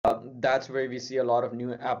that's where we see a lot of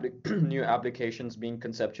new applications being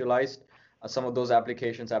conceptualized. Some of those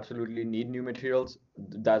applications absolutely need new materials.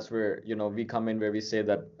 That's where, we come in, where we say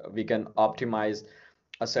that we can optimize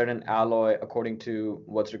a certain alloy according to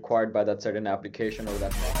what's required by that certain application or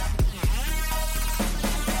that product.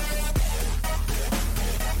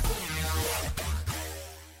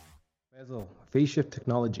 Basil, Phase Shift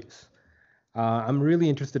Technologies. I'm really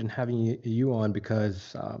interested in having you on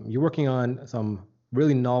because you're working on some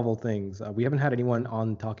really novel things. We haven't had anyone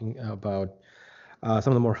on talking about some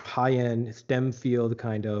of the more high-end STEM field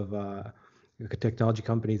kind of technology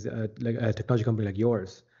companies, like a technology company like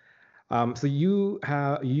yours. So you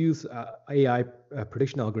use AI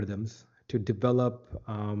prediction algorithms to develop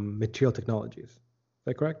material technologies. Is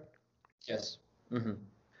that correct? Yes. Hmm.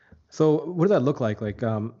 So what does that look like? Like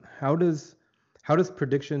how does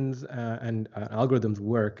predictions and algorithms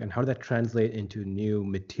work, and how does that translate into new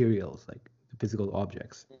materials like physical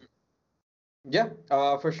objects? Yeah,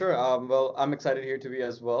 for sure. Well, I'm excited here to be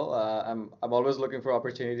as well. I'm always looking for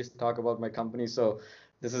opportunities to talk about my company, so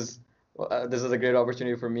this is this is a great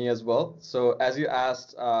opportunity for me as well. So as you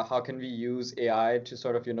asked, how can we use AI to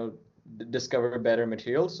sort of discover better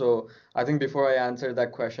materials? So I think before I answer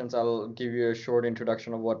that questions, I'll give you a short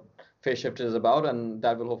introduction of what phase shift is about, and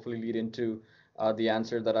that will hopefully lead into the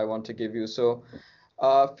answer that I want to give you. So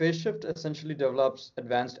phase shift essentially develops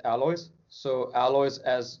advanced alloys. So alloys,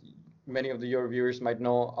 as many of your viewers might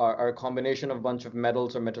know, are a combination of a bunch of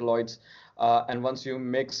metals or metalloids. And once you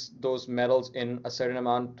mix those metals in a certain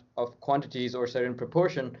amount of quantities or certain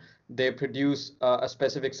proportion, they produce a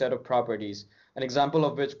specific set of properties. An example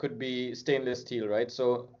of which could be stainless steel, right?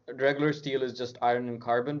 So regular steel is just iron and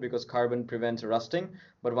carbon because carbon prevents rusting.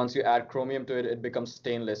 But once you add chromium to it, it becomes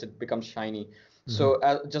stainless, it becomes shiny. Hmm. So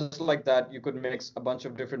just like that, you could mix a bunch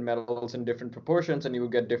of different metals in different proportions and you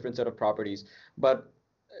would get different set of properties. But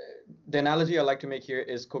the analogy I like to make here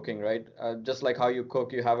is cooking, right? Just like how you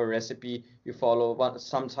cook, you have a recipe you follow.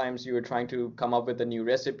 Sometimes you are trying to come up with a new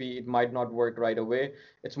recipe. It might not work right away.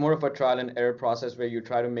 It's more of a trial and error process where you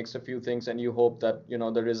try to mix a few things and you hope that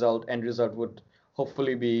the end result would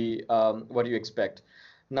hopefully be what you expect.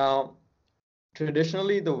 Now,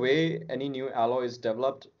 traditionally, the way any new alloy is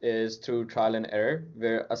developed is through trial and error,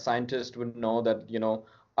 where a scientist would know that,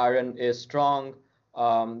 iron is strong,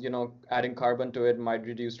 adding carbon to it might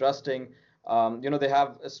reduce rusting. They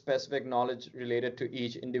have a specific knowledge related to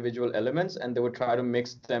each individual elements, and they would try to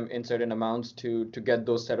mix them in certain amounts to get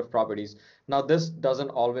those set of properties. Now, this doesn't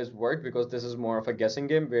always work because this is more of a guessing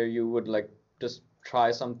game where you would like just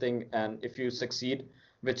try something, and if you succeed,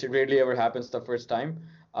 which rarely ever happens the first time,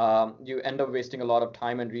 you end up wasting a lot of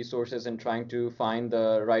time and resources in trying to find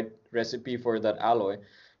the right recipe for that alloy.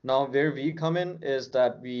 Now, where we come in is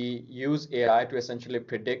that we use AI to essentially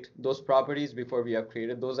predict those properties before we have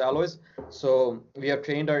created those alloys. So we have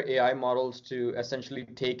trained our AI models to essentially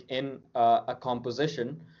take in a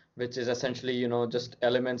composition, which is essentially, just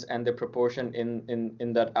elements and the proportion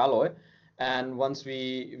in that alloy. And once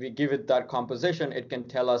we give it that composition, it can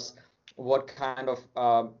tell us what kind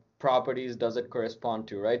of properties does it correspond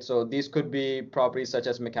to, right? So these could be properties such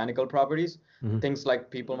as mechanical properties, Hmm. things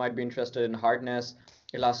like people might be interested in hardness,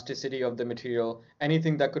 elasticity of the material,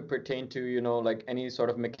 anything that could pertain to, like any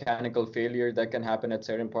sort of mechanical failure that can happen at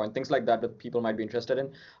certain point, things like that that people might be interested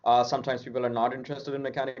in. Sometimes people are not interested in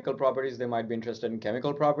mechanical properties, they might be interested in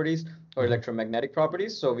chemical properties or Hmm. electromagnetic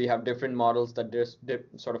properties. So we have different models that just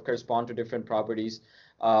sort of correspond to different properties.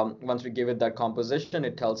 Once we give it that composition,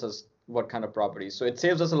 it tells us what kind of properties. So it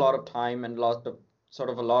saves us a lot of time and a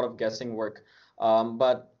lot of guessing work.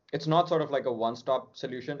 But it's not sort of like a one-stop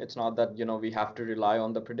solution. It's not that we have to rely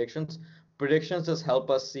on the predictions. Predictions just help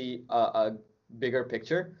us see a bigger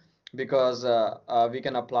picture because we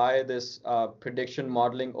can apply this prediction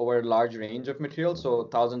modeling over a large range of materials, so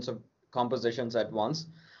thousands of compositions at once,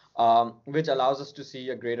 which allows us to see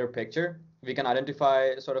a greater picture. We can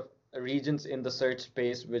identify sort of regions in the search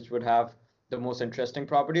space which would have the most interesting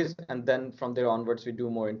properties, and then from there onwards we do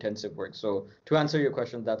more intensive work. So to answer your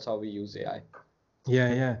question, that's how we use AI.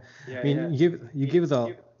 Yeah, yeah. I mean, you give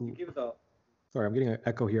the. Sorry, I'm getting an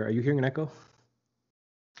echo here. Are you hearing an echo?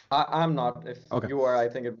 I'm not. If Okay. you are, I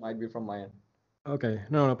think it might be from my end. Okay.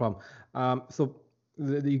 No, no problem. So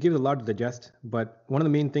you give it a lot to digest, but one of the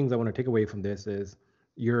main things I want to take away from this is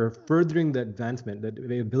you're furthering the advancement,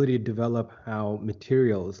 the ability to develop how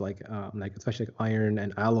materials like especially like iron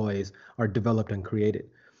and alloys are developed and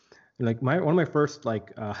created. And like one of my first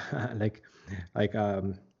like like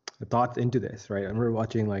um thoughts into this, right? I remember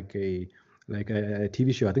watching like a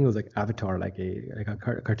TV show. I think it was like Avatar, like a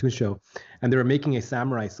cartoon show, and they were making a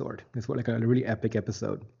samurai sword. It's what like a really epic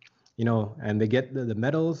episode. and they get the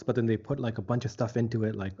metals, but then they put like a bunch of stuff into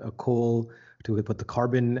it, like a coal to put the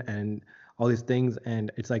carbon and all these things,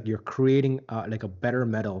 and it's like you're creating like a better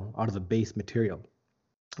metal out of the base material.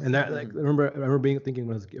 And that, like, I remember thinking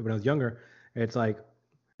when I was younger, it's like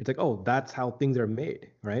oh, that's how things are made,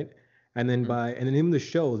 right? And then in the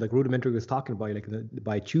show, like Rudimentary was talking about, like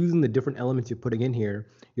by choosing the different elements you're putting in here,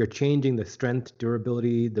 you're changing the strength,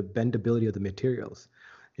 durability, the bendability of the materials,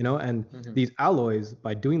 and these alloys,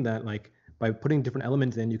 by doing that, like by putting different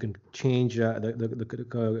elements in, you can change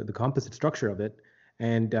the composite structure of it,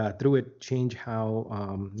 and through it change how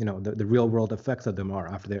the real world effects of them are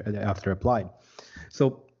after they're applied.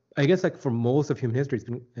 So I guess, like, for most of human history, it's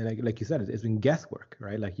been, like you said, it's been guesswork,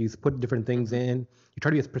 right? Like you put different things in, you try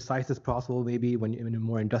to be as precise as possible, maybe when in a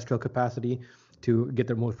more industrial capacity, to get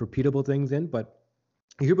the most repeatable things in. But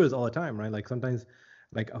you hear about this all the time, right? Like sometimes,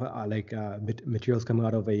 materials come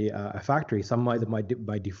out of a factory. Some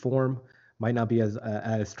might deform, might not be as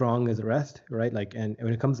strong as the rest, right? Like, and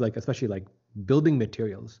when it comes to, like, especially like building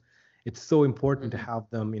materials, it's so important to have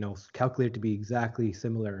them, calculated to be exactly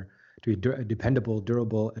similar, to be dependable,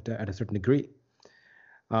 durable at a certain degree.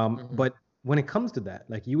 But when it comes to that,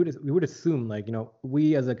 like we would assume, like,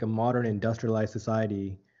 we as like a modern industrialized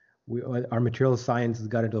society, our material science has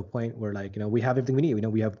gotten to a point where, like, we have everything we need.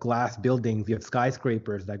 We have glass buildings, we have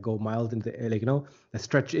skyscrapers that go miles into, like, that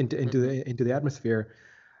stretch into the atmosphere.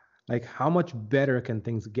 Like, how much better can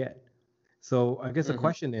things get? So I guess the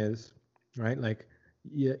question is, right, like,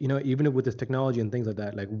 even with this technology and things like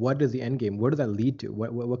that, like, what is the end game? Where does that lead to?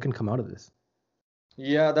 What can come out of this?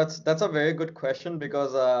 Yeah, that's a very good question,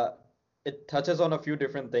 because it touches on a few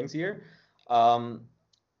different things here. Um,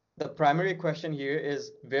 the primary question here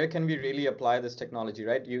is, where can we really apply this technology,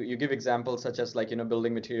 right? You give examples such as, like,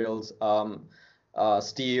 building materials,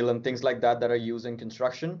 steel and things like that are used in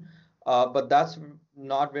construction, but that's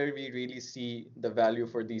not where we really see the value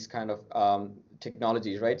for these kind of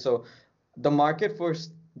technologies, right? So the market for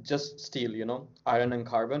just steel, iron and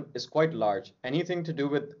carbon, is quite large. Anything to do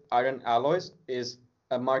with iron alloys is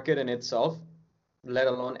a market in itself, let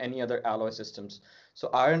alone any other alloy systems. So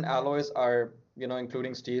iron alloys are,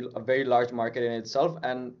 including steel, a very large market in itself,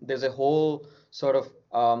 and there's a whole sort of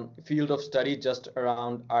field of study just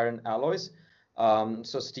around iron alloys.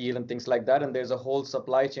 So steel and things like that, and there's a whole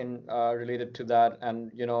supply chain related to that,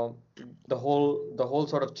 and the whole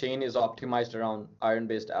sort of chain is optimized around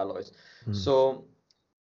iron-based alloys. So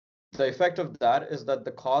the effect of that is that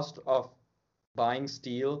the cost of buying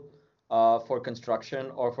steel for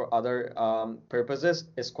construction or for other purposes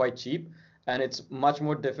is quite cheap, and it's much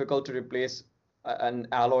more difficult to replace an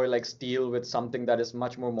alloy like steel with something that is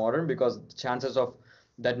much more modern, because the chances of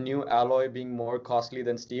that new alloy being more costly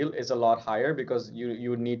than steel is a lot higher, because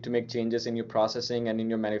you need to make changes in your processing and in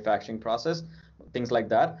your manufacturing process, things like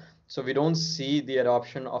that. So we don't see the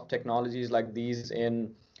adoption of technologies like these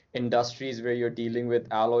in industries where you're dealing with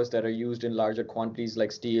alloys that are used in larger quantities,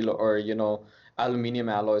 like steel or aluminum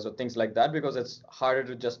alloys or things like that, because it's harder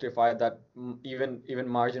to justify that even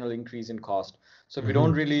marginal increase in cost. So we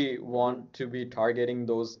don't really want to be targeting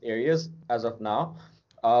those areas as of now.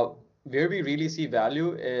 Where we really see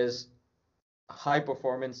value is high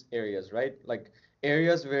performance areas, right? Like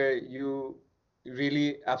areas where you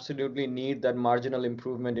really absolutely need that marginal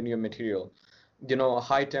improvement in your material.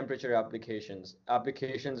 High temperature applications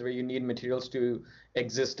where you need materials to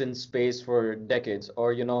exist in space for decades,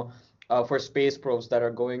 or for space probes that are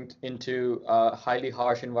going into highly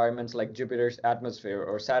harsh environments like Jupiter's atmosphere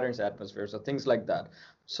or Saturn's atmosphere, so things like that.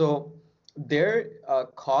 So their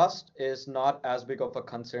cost is not as big of a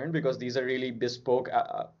concern, because these are really bespoke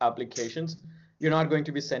applications. You're not going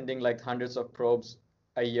to be sending like hundreds of probes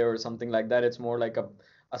a year or something like that. It's more like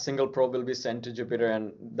a single probe will be sent to Jupiter,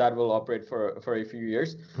 and that will operate for a few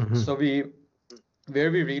years. So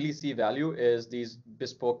where we really see value is these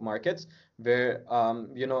bespoke markets, where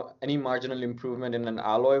any marginal improvement in an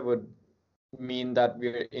alloy would mean that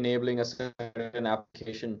we're enabling a certain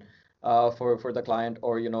application for the client,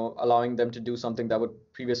 or allowing them to do something that would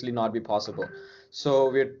previously not be possible. So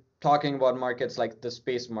we're talking about markets like the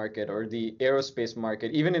space market or the aerospace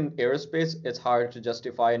market. Even in aerospace, it's hard to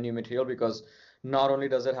justify a new material, because not only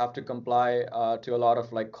does it have to comply to a lot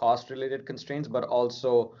of like cost related constraints, but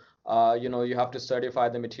also you have to certify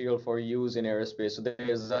the material for use in aerospace. So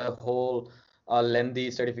there's a whole lengthy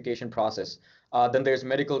certification process. Then there's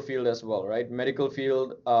medical field as well, right? Medical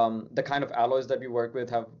field, the kind of alloys that we work with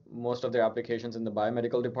have most of their applications in the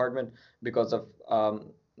biomedical department, because of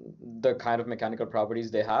the kind of mechanical properties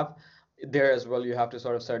they have. There as well, you have to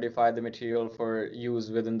sort of certify the material for use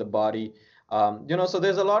within the body. So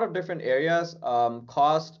there's a lot of different areas.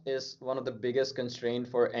 Cost is one of the biggest constraint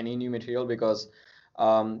for any new material because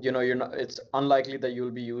you're not, it's unlikely that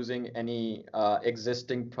you'll be using any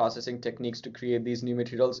existing processing techniques to create these new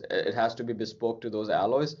materials. It has to be bespoke to those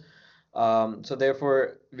alloys. So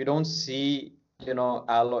therefore, we don't see,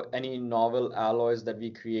 any novel alloys that we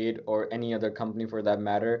create or any other company for that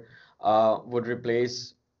matter would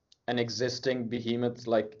replace an existing behemoth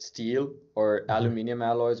like steel or Hmm. aluminum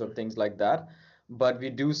alloys or things like that. But we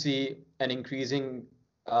do see an increasing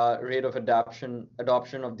rate of adoption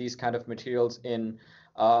of these kind of materials in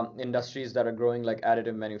industries that are growing, like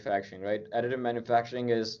additive manufacturing, right? Additive manufacturing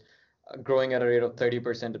is growing at a rate of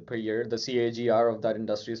 30% per year. The CAGR of that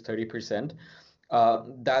industry is 30%.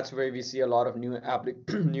 That's where we see a lot of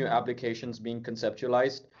new applications being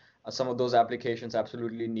conceptualized. Some of those applications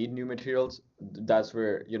absolutely need new materials. That's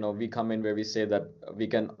where we come in, where we say that we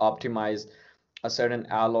can optimize a certain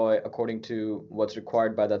alloy according to what's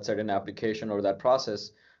required by that certain application or that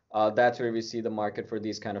process. That's where we see the market for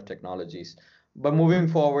these kind of technologies. But moving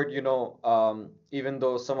forward, even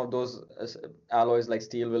though some of those alloys like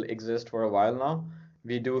steel will exist for a while now,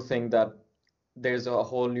 we do think that there's a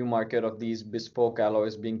whole new market of these bespoke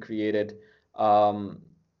alloys being created um,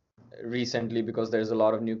 recently, because there's a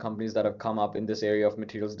lot of new companies that have come up in this area of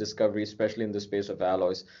materials discovery, especially in the space of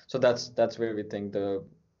alloys. So that's where we think the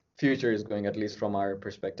future is going, at least from our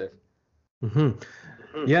perspective. Hmm.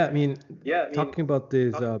 Yeah, I mean, talking about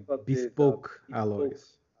these bespoke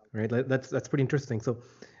alloys, right? That's pretty interesting. So,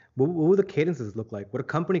 what would the cadences look like? Would a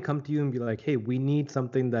company come to you and be like, "Hey, we need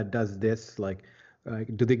something that does this"? Like,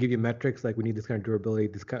 do they give you metrics like we need this kind of durability,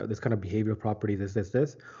 this kind of behavioral property,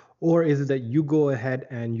 this, or is it that you go ahead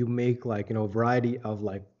and you make like a variety of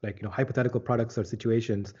hypothetical products or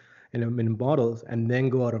situations in models, and then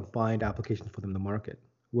go out and find applications for them in the market?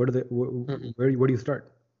 Where do you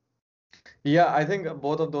start? Yeah, I think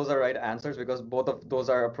both of those are right answers, because both of those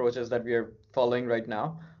are approaches that we are following right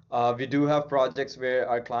now. We do have projects where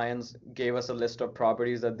our clients gave us a list of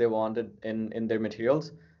properties that they wanted in their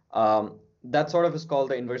materials. That sort of is called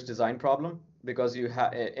the inverse design problem, because you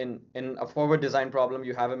have in a forward design problem,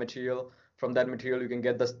 you have a material. From that material, you can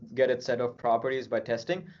get its set of properties by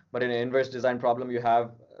testing. But in an inverse design problem, you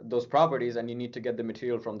have those properties, and you need to get the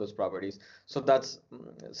material from those properties. So that's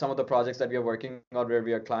some of the projects that we are working on,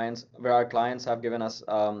 where our clients have given us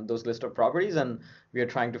those list of properties, and we are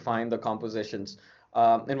trying to find the compositions.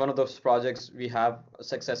 In one of those projects, we have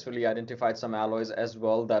successfully identified some alloys as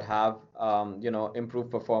well that have improved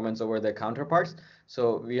performance over their counterparts.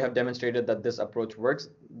 So we have demonstrated that this approach works.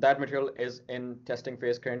 That material is in testing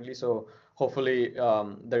phase currently, so hopefully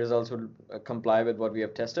the results will comply with what we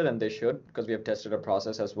have tested, and they should, because we have tested a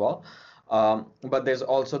process as well. But there's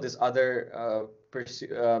also this other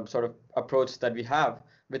sort of approach that we have,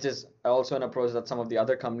 which is also an approach that some of the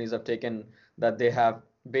other companies have taken, that they have,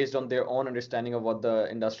 based on their own understanding of what the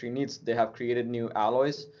industry needs, they have created new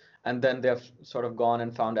alloys, and then they have sort of gone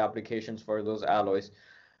and found applications for those alloys.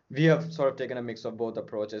 We have sort of taken a mix of both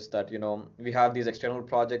approaches, that we have these external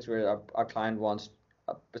projects where our client wants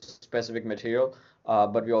a specific material,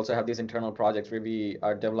 but we also have these internal projects where we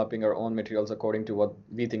are developing our own materials according to what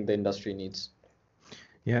we think the industry needs.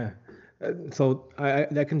 Yeah. So I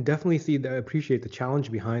can definitely appreciate the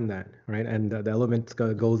challenge behind that, right? And the elements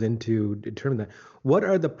goes into determine that. What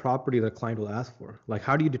are the property that a client will ask for? Like,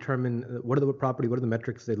 how do you determine what are the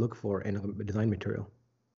metrics they look for in a design material?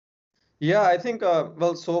 Yeah, I think,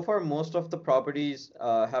 well, so far most of the properties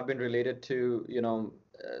have been related to,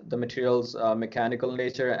 the material's mechanical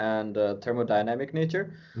nature and thermodynamic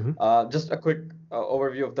nature. Hmm. Just a quick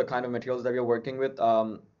overview of the kind of materials that we're working with.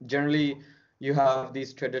 Generally, you have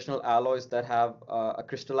these traditional alloys that have a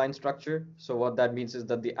crystalline structure. So what that means is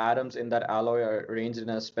that the atoms in that alloy are arranged in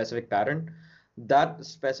a specific pattern. That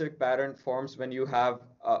specific pattern forms when you have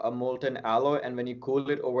a molten alloy, and when you cool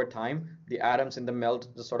it over time, the atoms in the melt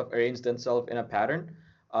just sort of arrange themselves in a pattern.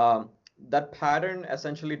 Um, that pattern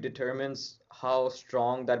essentially determines how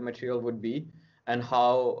strong that material would be, and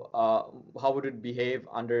how would it behave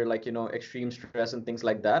under, like, extreme stress and things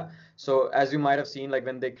like that. So as you might have seen, like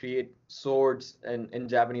when they create swords in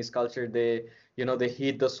Japanese culture, they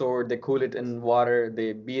heat the sword, they cool it in water,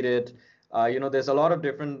 they beat it. There's a lot of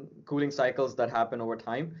different cooling cycles that happen over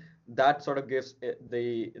time. That sort of gives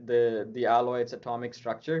the alloy its atomic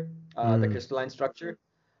structure, the Mm. crystalline structure.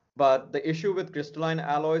 But the issue with crystalline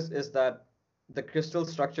alloys is that the crystal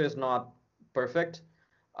structure is not perfect.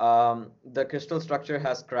 The crystal structure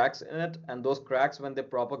has cracks in it, and those cracks, when they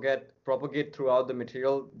propagate throughout the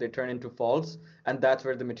material, they turn into faults, and that's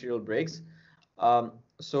where the material breaks. Um,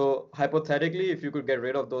 So hypothetically, if you could get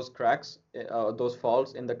rid of those cracks, those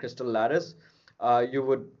faults in the crystal lattice, you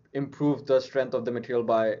would improve the strength of the material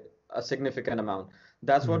by a significant amount.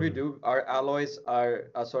 That's what we Hmm. do. Our alloys are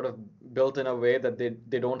sort of built in a way that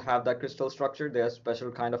they don't have that crystal structure. They're a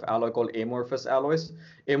special kind of alloy called amorphous alloys.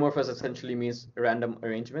 Amorphous essentially means random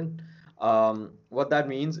arrangement. What that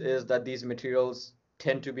means is that these materials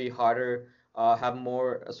tend to be harder, have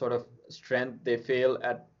more sort of strength. They fail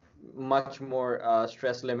at much more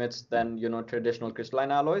stress limits than traditional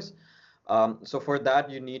crystalline alloys. So for that,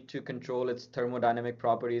 you need to control its thermodynamic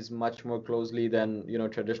properties much more closely than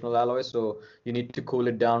traditional alloys. So you need to cool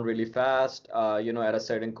it down really fast, at a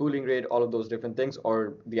certain cooling rate, all of those different things,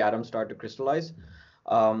 or the atoms start to crystallize.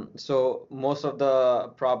 So most of the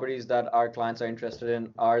properties that our clients are interested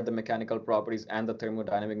in are the mechanical properties and the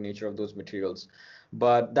thermodynamic nature of those materials.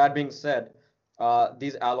 But that being said,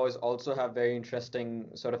 these alloys also have very interesting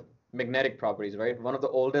sort of magnetic properties, right? One of the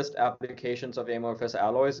oldest applications of amorphous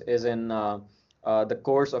alloys is in the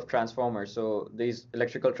cores of transformers. So these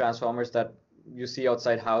electrical transformers that you see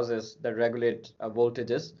outside houses that regulate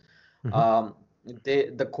voltages, Hmm. um,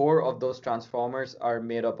 the core of those transformers are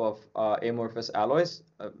made up of amorphous alloys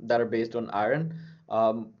that are based on iron,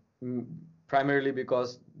 um, primarily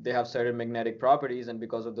because they have certain magnetic properties, and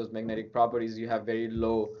because of those magnetic properties, you have very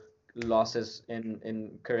low losses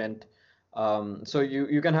in current. So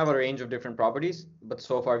you can have a range of different properties, but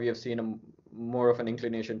so far we have seen more of an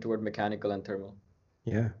inclination toward mechanical and thermal.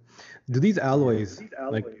 Yeah. Do these Yeah. alloys,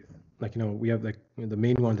 like we have like the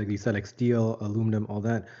main ones, like you said, like steel, aluminum, all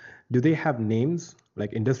that. Do they have names,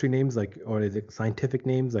 like industry names, like, or is it scientific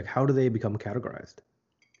names? Like, how do they become categorized?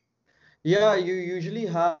 Yeah, you usually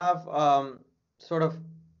have sort of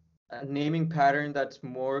a naming pattern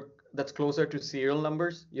that's closer to serial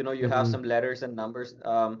numbers. You have Hmm. some letters and numbers.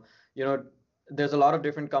 You know, there's a lot of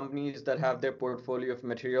different companies that have their portfolio of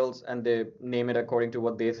materials and they name it according to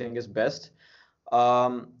what they think is best.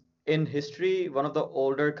 In history, one of the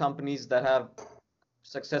older companies that have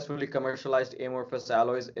successfully commercialized amorphous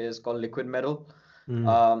alloys is called Liquid Metal.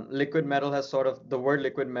 Mm. Liquid metal has sort of the word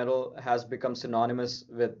liquid metal has become synonymous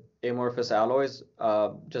with amorphous alloys,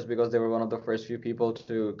 just because they were one of the first few people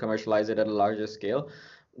to commercialize it at a larger scale.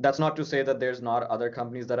 That's not to say that there's not other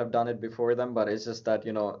companies that have done it before them, but it's just that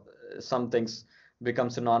some things become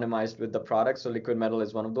synonymized with the product. So liquid metal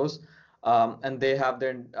is one of those. And they have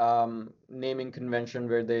their naming convention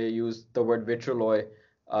where they use the word vitrolloy,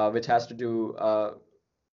 which has to do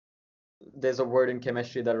there's a word in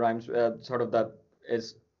chemistry that rhymes sort of that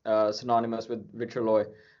is synonymous with vitrolloy.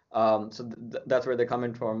 So that's where they come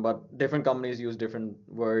in from. But different companies use different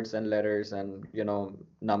words and letters and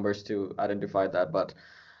numbers to identify that.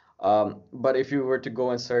 But if you were to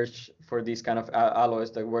go and search for these kind of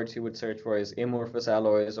alloys, the words you would search for is amorphous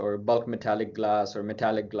alloys or bulk metallic glass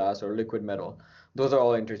or liquid metal. Those are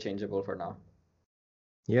all interchangeable for now.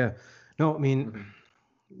 Yeah. No, I mean,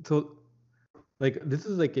 Mhm. so like this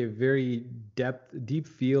is like a very deep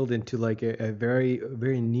field into like a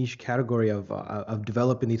very niche category of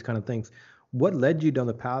developing these kind of things. What led you down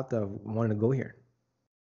the path of wanting to go here?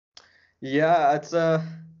 Yeah, it's a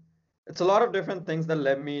lot of different things that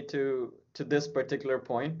led me to this particular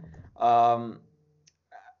point. Um,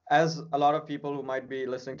 as a lot of people who might be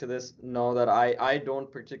listening to this know that I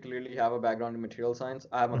don't particularly have a background in material science.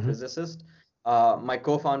 I'm a Hmm. physicist. My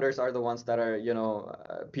co-founders are the ones that are,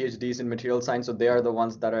 PhDs in material science, so they are the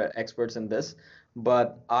ones that are experts in this.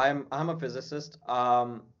 But I'm a physicist.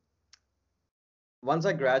 Once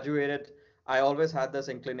I graduated, I always had this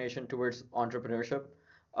inclination towards entrepreneurship.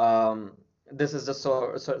 Um, this is just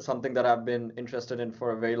something that I've been interested in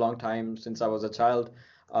for a very long time since I was a child.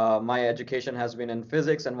 My education has been in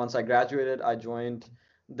physics, and once I graduated, I joined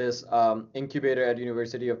this incubator at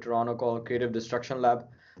University of Toronto called Creative Destruction Lab.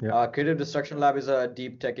 Yeah. Creative Destruction Lab is a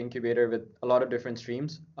deep tech incubator with a lot of different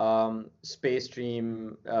streams: space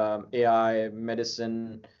stream, AI,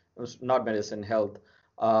 medicine, not medicine, health.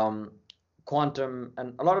 Um, Quantum,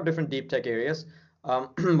 and a lot of different deep tech areas.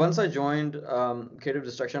 Once I joined Creative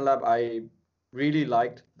Destruction Lab, I really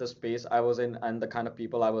liked the space I was in and the kind of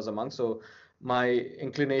people I was among. So my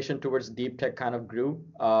inclination towards deep tech kind of grew.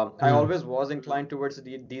 I Mm. always was inclined towards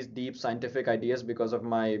these deep scientific ideas because of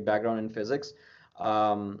my background in physics.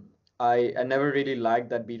 Um, I never really liked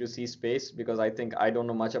that B2C space because I think I don't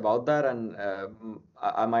know much about that, and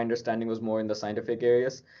my understanding was more in the scientific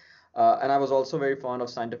areas. And I was also very fond of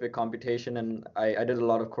scientific computation, and I did a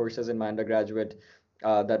lot of courses in my undergraduate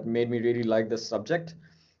that made me really like this subject.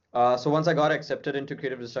 So once I got accepted into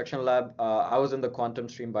Creative Destruction Lab, I was in the quantum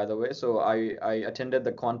stream, by the way. So I attended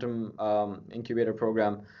the quantum incubator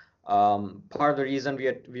program. Part of the reason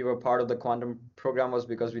we were part of the quantum program was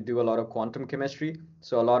because we do a lot of quantum chemistry.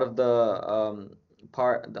 So a lot of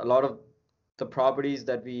the properties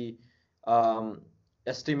that we um,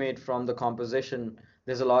 estimate from the composition,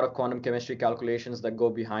 there's a lot of quantum chemistry calculations that go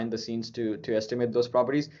behind the scenes to estimate those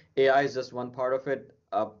properties. AI is just one part of it.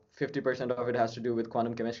 50% of it has to do with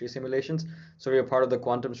quantum chemistry simulations. So we are part of the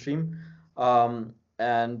quantum stream.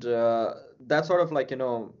 And That's sort of like,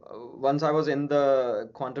 once I was in the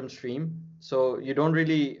quantum stream, so you don't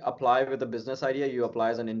really apply with a business idea, you apply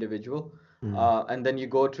as an individual. And then you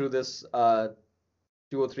go through this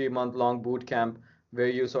 2 or 3 month long boot camp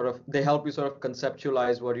where they help you sort of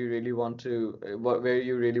conceptualize what you really want to, where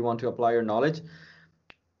you really want to apply your knowledge.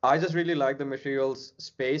 I just really like the materials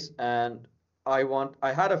space, and I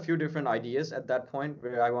had a few different ideas at that point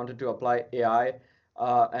where I wanted to apply AI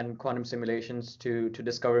and quantum simulations to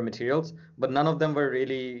discover materials, but none of them were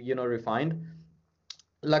really, refined.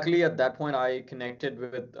 Luckily, at that point, I connected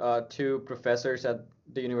with two professors at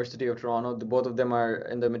the University of Toronto. Both of them are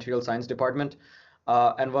in the material science department,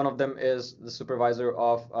 and one of them is the supervisor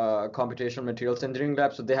of computational materials engineering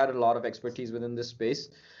lab. So they had a lot of expertise within this space.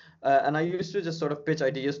 And I used to just sort of pitch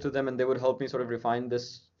ideas to them, and they would help me sort of refine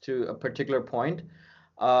this to a particular point.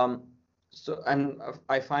 Um, and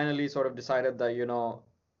I finally sort of decided that,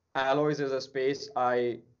 alloys is a space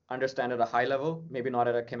I understand at a high level, maybe not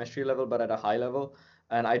at a chemistry level, but at a high level.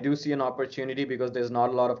 And I do see an opportunity because there's not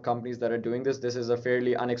a lot of companies that are doing this. This is a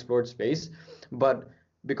fairly unexplored space. But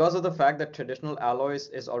because of the fact that traditional alloys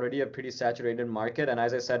is already a pretty saturated market, and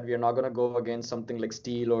as I said, we are not going to go against something like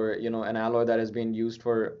steel or, an alloy that has been used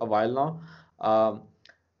for a while now.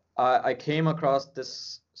 I came across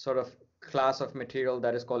this sort of class of material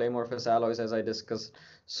that is called amorphous alloys, as I discussed.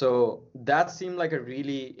 So that seemed like a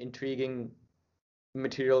really intriguing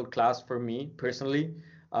material class for me personally.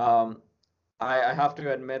 Um, I have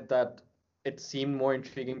to admit that it seemed more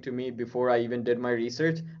intriguing to me before I even did my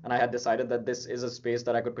research, and I had decided that this is a space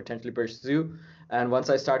that I could potentially pursue. And once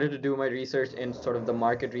I started to do my research in sort of the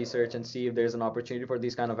market research and see if there's an opportunity for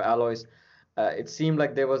these kind of alloys, it seemed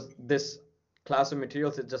like there was this class of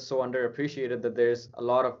materials is just so underappreciated that there's a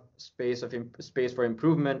lot of space for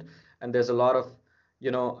improvement, and there's a lot of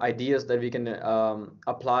ideas that we can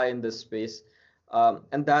apply in this space.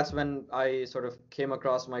 And that's when I sort of came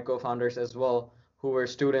across my co-founders as well, who were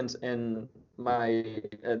students in my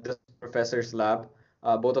this professor's lab.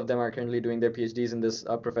 Both of them are currently doing their PhDs in this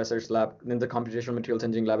professor's lab in the computational materials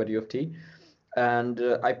engineering lab at U of T. And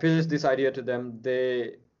I pitched this idea to them.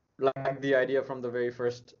 They liked the idea from the very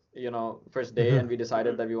first day, and we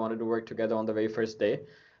decided that we wanted to work together on the very first day.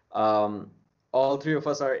 All three of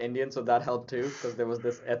us are Indian, so that helped too, because there was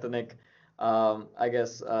this ethnic I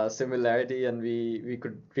guess similarity, and we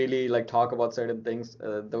could really like talk about certain things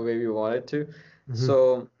the way we wanted to.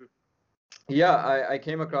 So yeah, I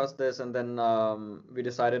came across this, and then we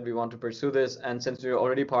decided we want to pursue this. And since we were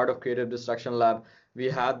already part of Creative Destruction Lab, we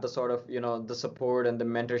had the sort of the support and the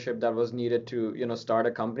mentorship that was needed to start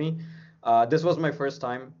a company. This was my first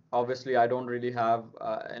time. Obviously, I don't really have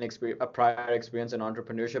a prior experience in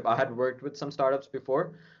entrepreneurship. I had worked with some startups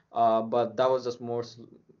before, but that was just more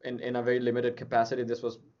in a very limited capacity. This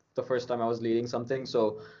was the first time I was leading something,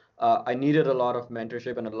 so I needed a lot of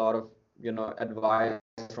mentorship and a lot of advice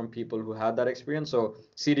from people who had that experience. So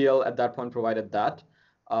CDL at that point provided that.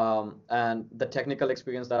 And the technical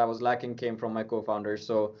experience that I was lacking came from my co-founders.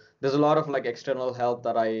 So there's a lot of like external help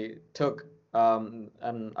that I took,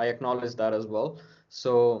 and I acknowledge that as well.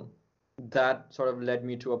 So that sort of led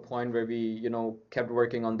me to a point where we, kept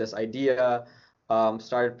working on this idea,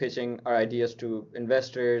 started pitching our ideas to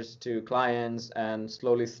investors, to clients, and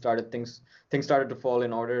slowly things started to fall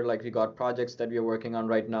in order. Like we got projects that we are working on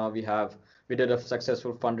right now. We did a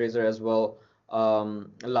successful fundraiser as well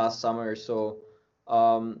last summer. So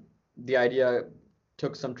the idea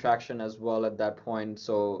took some traction as well at that point.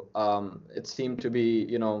 So it seemed to be,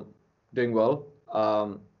 doing well.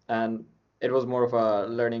 And it was more of a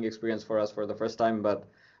learning experience for us for the first time, but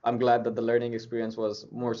I'm glad that the learning experience was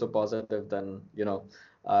more so positive than,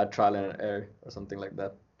 trial and error or something like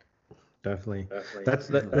that. Definitely. That's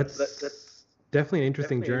definitely an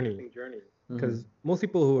interesting journey, because most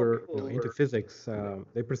people who are into physics,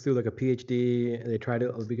 they pursue like a PhD. They try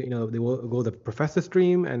to they will go the professor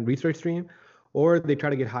stream and research stream, or they try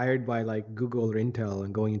to get hired by like Google or Intel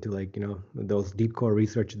and going into like those deep core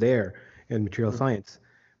research there in material science.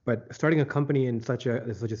 But starting a company in such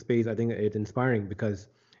a space, I think it's inspiring because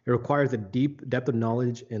it requires a deep depth of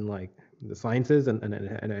knowledge in like the sciences and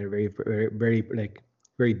a very like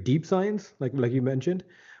very deep science, like you mentioned,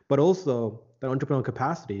 but also the entrepreneurial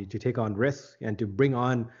capacity to take on risks and to bring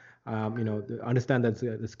on understand that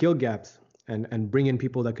the skill gaps and bring in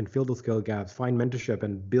people that can fill those skill gaps, find mentorship,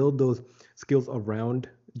 and build those skills around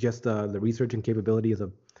just the research and capabilities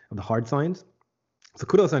of the hard science. So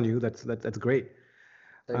kudos on you. That's great.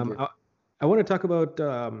 Thank you. I want to talk about,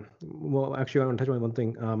 well, actually, I want to touch on one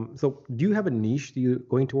thing. So do you have a niche that you're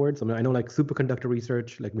going towards? I mean, I know like superconductor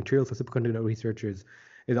research, like materials for superconductor research is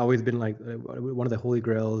always been like one of the holy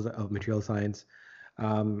grails of material science.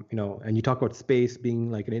 And you talk about space being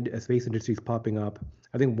like a space industry is popping up.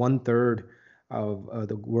 I think 1/3 of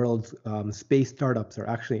the world's space startups are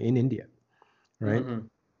actually in India, right? Mm-hmm.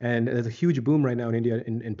 And there's a huge boom right now in India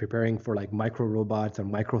in preparing for like micro robots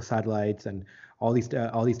and micro satellites and all these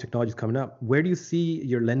technologies coming up. Where do you see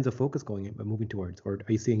your lens of focus going in, moving towards, or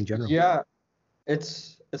are you seeing in general? Yeah,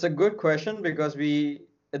 it's a good question because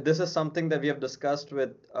this is something that we have discussed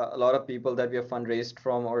with a lot of people that we have fundraised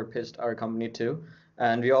from or pitched our company to,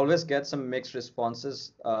 and we always get some mixed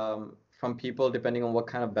responses from people depending on what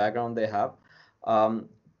kind of background they have. Um,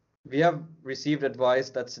 we have received advice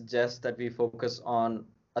that suggests that we focus on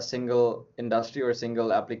a single industry or a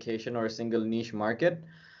single application or a single niche market.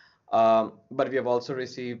 But we have also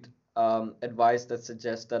received advice that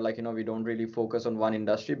suggests that we don't really focus on one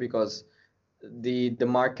industry because the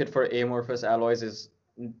market for amorphous alloys is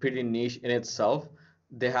pretty niche in itself.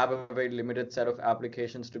 They have a very limited set of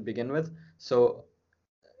applications to begin with. So,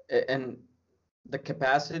 and the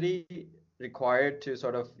capacity required to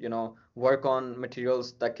sort of work on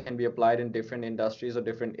materials that can be applied in different industries or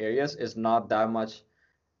different areas is not that much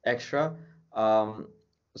extra.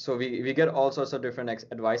 So we get all sorts of different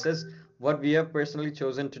advices. What we have personally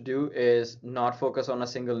chosen to do is not focus on a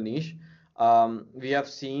single niche. We have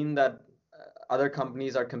seen that other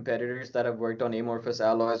companies, our competitors that have worked on amorphous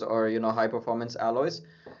alloys or high performance alloys,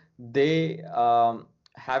 they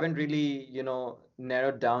haven't really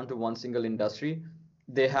narrowed down to one single industry.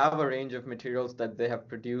 They have a range of materials that they have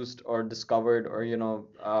produced or discovered or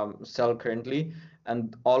sell currently,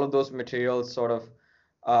 and all of those materials sort of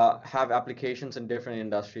have applications in different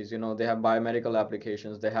industries. They have biomedical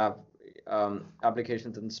applications, they have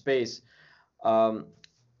applications in space. Um,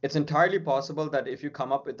 it's entirely possible that if you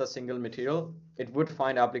come up with a single material, it would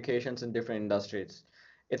find applications in different industries.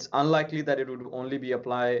 It's unlikely that it would only be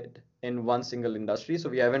applied in one single industry. So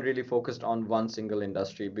we haven't really focused on one single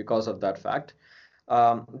industry because of that fact.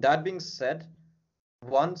 That being said,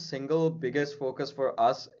 one single biggest focus for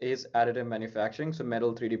us is additive manufacturing, so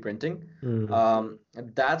metal 3D printing.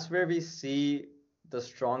 That's where we see the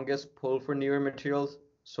strongest pull for newer materials.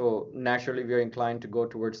 So naturally, we are inclined to go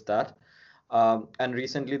towards that. And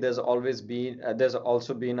recently, there's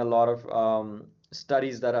also been a lot of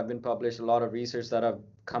studies that have been published, a lot of research that have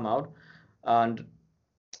come out, and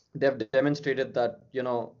they've demonstrated that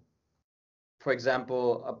for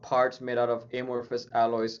example, parts made out of amorphous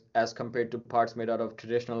alloys as compared to parts made out of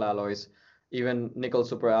traditional alloys, even nickel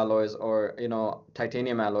superalloys or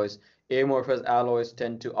titanium alloys, amorphous alloys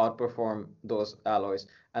tend to outperform those alloys,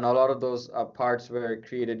 and a lot of those parts were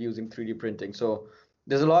created using 3D printing. So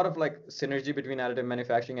there's a lot of like synergy between additive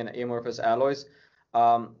manufacturing and amorphous alloys.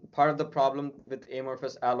 Part of the problem with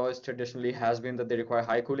amorphous alloys traditionally has been that they require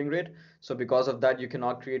high cooling rate. So because of that, you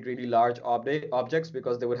cannot create really large objects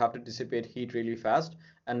because they would have to dissipate heat really fast,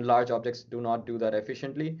 and large objects do not do that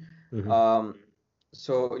efficiently.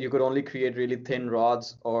 So you could only create really thin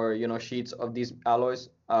rods or sheets of these alloys,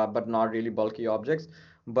 but not really bulky objects.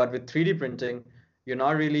 But with 3D printing, you're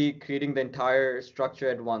not really creating the entire structure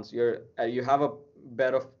at once. You have a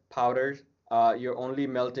bed of powders. You're only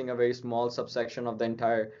melting a very small subsection of the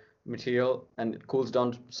entire material, and it cools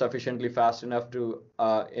down sufficiently fast enough to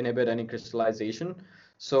inhibit any crystallization.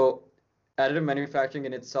 So additive manufacturing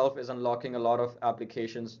in itself is unlocking a lot of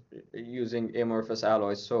applications using amorphous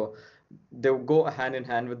alloys. So they go hand in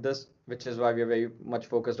hand with this, which is why we are very much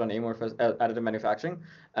focused on amorphous additive manufacturing.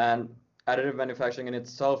 And additive manufacturing in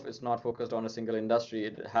itself is not focused on a single industry.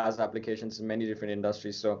 It has applications in many different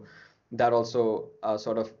industries. So that also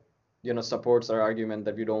sort of supports our argument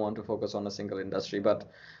that we don't want to focus on a single industry. But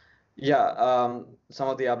yeah, some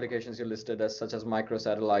of the applications you listed as such as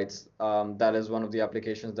microsatellites, that is one of the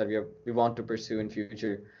applications that we want to pursue in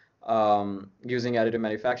future using additive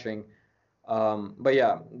manufacturing. But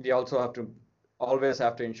yeah, we also always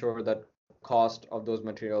have to ensure that cost of those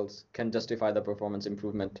materials can justify the performance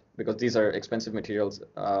improvement, because these are expensive materials,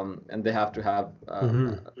 and they have to have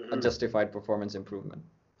a justified performance improvement.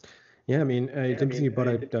 Yeah, I mean, it's interesting you brought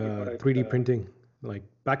out 3D printing. Like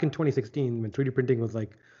back in 2016, when 3D printing was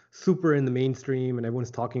like super in the mainstream and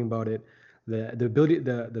everyone's talking about it, the ability,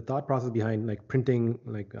 the thought process behind like printing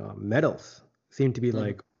like metals seemed to be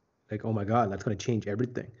like, oh my God, that's going to change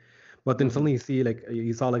everything. but then suddenly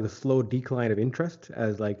you saw like the slow decline of interest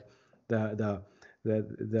as like the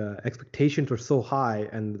the expectations were so high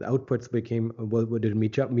and the outputs became didn't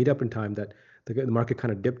meet up in time that the market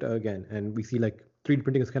kind of dipped again, and we see like 3D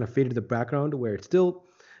printing has kind of faded to the background where it's still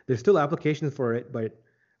there's still applications for it, but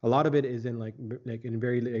a lot of it is in like in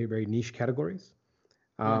very niche categories.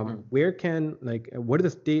 Where can what is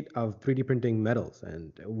the state of 3D printing metals,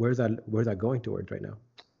 and where's that going towards right now?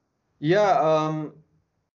 Yeah,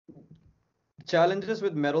 challenges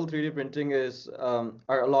with metal 3D printing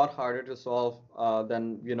are a lot harder to solve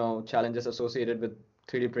than challenges associated with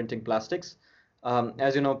 3D printing plastics.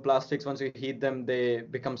 As you know, plastics, once you heat them, they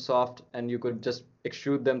become soft, and you could just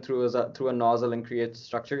extrude them through a nozzle and create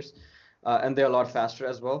structures, and they're a lot faster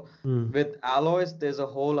as well. With alloys, there's a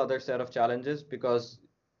whole other set of challenges because,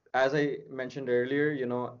 as I mentioned earlier,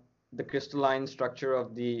 the crystalline structure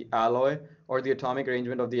of the alloy or the atomic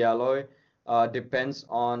arrangement of the alloy depends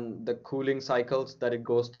on the cooling cycles that it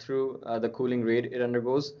goes through, the cooling rate it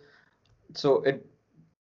undergoes. So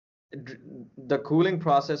the cooling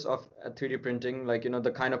process of 3D printing, like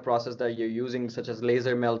the kind of process that you're using, such as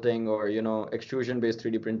laser melting or extrusion-based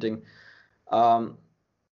 3D printing,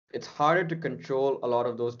 it's harder to control a lot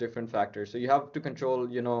of those different factors. So you have to control,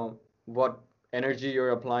 what energy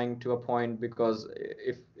you're applying to a point, because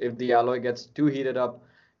if the alloy gets too heated up,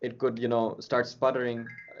 it could start sputtering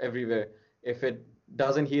everywhere. If it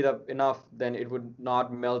doesn't heat up enough, then it would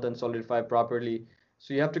not melt and solidify properly.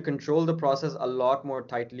 So you have to control the process a lot more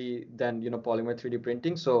tightly than polymer 3D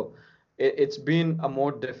printing. So it's been a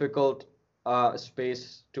more difficult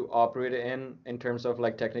space to operate in terms of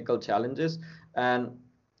like technical challenges.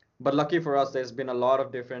 But lucky for us, there's been a lot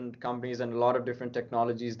of different companies and a lot of different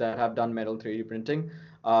technologies that have done metal 3D printing.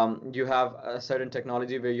 You have a certain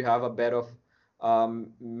technology where you have a bed of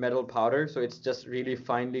metal powder, so it's just really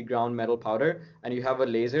finely ground metal powder, and you have a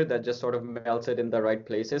laser that just sort of melts it in the right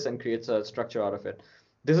places and creates a structure out of it.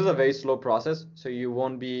 This is a very slow process, so you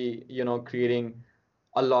won't be creating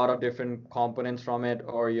a lot of different components from it,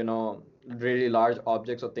 or really large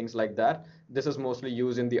objects or things like that. This is mostly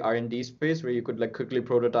used in the R&D space where you could like quickly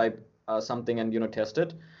prototype something and test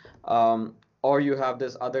it. Or you have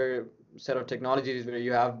this other set of technologies where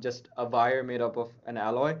you have just a wire made up of an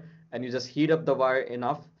alloy, and you just heat up the wire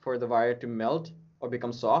enough for the wire to melt or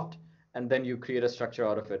become soft, and then you create a structure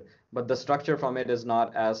out of it. But the structure from it is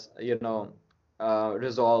not as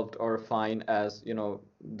resolved or fine as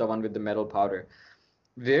the one with the metal powder.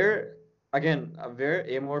 Where where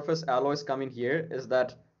amorphous alloys come in here is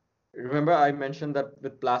that, remember I mentioned that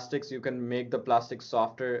with plastics you can make the plastic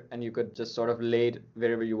softer and you could just sort of lay it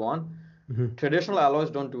wherever you want. Traditional alloys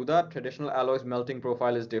don't do that. Traditional alloys melting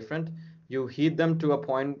profile is different. You heat them to a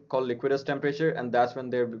point called liquidus temperature, and that's when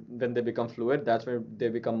they become fluid. That's when they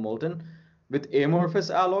become molten. With amorphous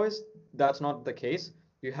alloys, that's not the case.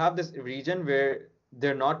 You have this region where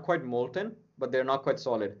they're not quite molten, but they're not quite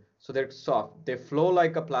solid. So they're soft. They flow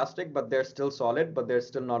like a plastic, but they're still solid, but they're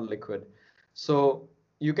still not liquid. So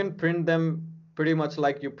you can print them pretty much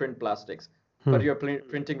like you print plastics, but you're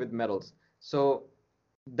printing with metals. So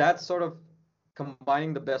that's sort of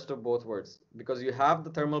combining the best of both worlds, because you have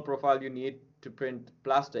the thermal profile you need to print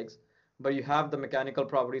plastics, but you have the mechanical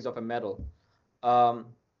properties of a metal.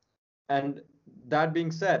 And that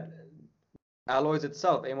being said, alloys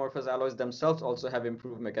itself, amorphous alloys themselves, also have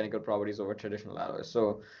improved mechanical properties over traditional alloys.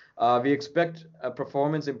 So we expect a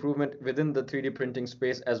performance improvement within the 3D printing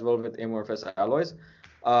space as well with amorphous alloys.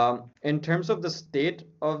 In terms of the state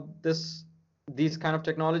of these kind of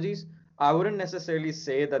technologies, I wouldn't necessarily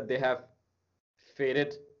say that they have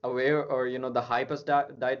faded away, or the hype has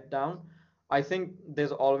died down. I think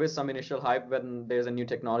there's always some initial hype when there's a new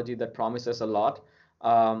technology that promises a lot,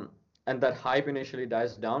 and that hype initially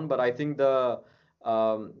dies down. But I think the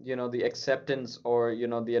acceptance, or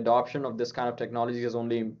the adoption of this kind of technology has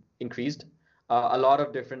only increased. A lot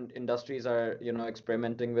of different industries are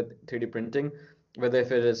experimenting with 3D printing, whether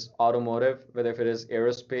if it is automotive, whether if it is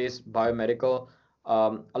aerospace, biomedical.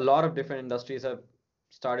 A lot of different industries have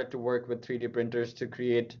started to work with 3D printers to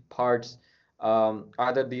create parts.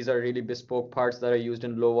 Either these are really bespoke parts that are used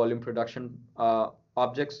in low volume production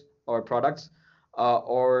objects or products,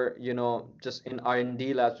 or just in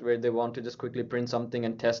R&D labs where they want to just quickly print something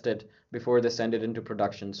and test it before they send it into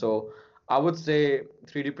production. So I would say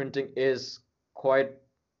 3D printing is quite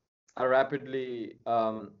a rapidly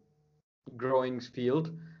growing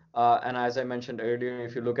field. And as I mentioned earlier,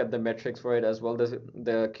 if you look at the metrics for it as well,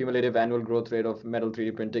 the cumulative annual growth rate of metal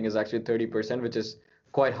 3D printing is actually 30%, which is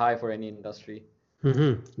quite high for any industry.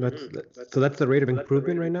 So that's the rate of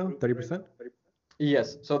improvement right now, 30%?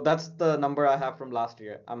 Yes, so that's the number I have from last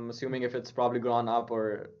year. I'm assuming if it's probably gone up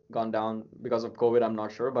or gone down because of COVID, I'm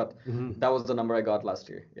not sure, but Hmm. that was the number I got last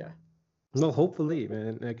year. Yeah. No, hopefully,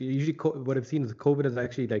 man. Like usually, what I've seen is COVID has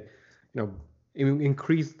actually like,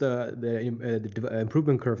 increased the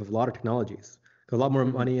improvement curve of a lot of technologies. 'Cause a lot more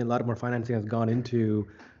Hmm. money and a lot more financing has gone into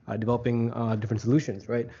developing different solutions,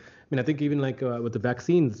 right? I mean, I think even like with the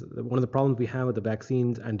vaccines, one of the problems we have with the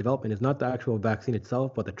vaccines and development is not the actual vaccine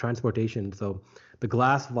itself, but the transportation. So the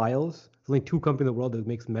glass vials. There's only two companies in the world that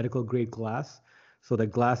makes medical grade glass. So the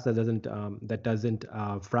glass that doesn't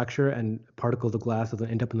fracture and particles of glass doesn't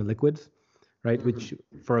end up in the liquids, right? Hmm. Which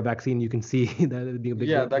for a vaccine you can see that would be a big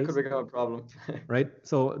Yeah, that could case, become a problem. right?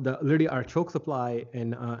 So the literally our choke supply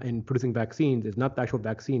in producing vaccines is not the actual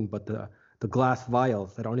vaccine, but the glass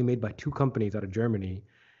vials that are only made by two companies out of Germany,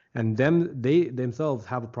 and they themselves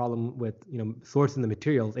have a problem with sourcing the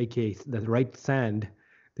materials, aka the right sand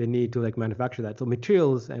they need to like manufacture that. So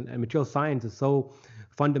materials and material science is so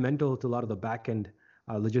fundamental to a lot of the back end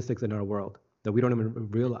logistics in our world that we don't even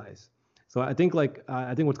realize. So I think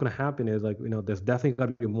what's going to happen is like there's definitely got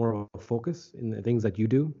to be more of a focus in the things that you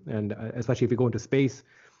do, and especially if you go into space,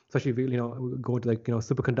 especially if you go into like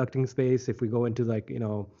superconducting space, if we go into like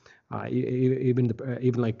even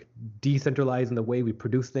like decentralizing the way we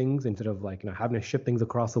produce things instead of like having to ship things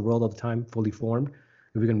across the world all the time fully formed.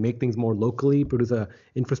 If we can make things more locally, produce a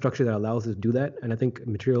infrastructure that allows us to do that, and I think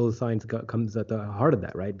materials science comes at the heart of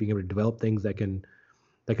that, right? Being able to develop things that can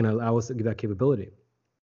allow us to give that capability.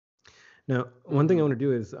 Now, one thing I Hmm. want to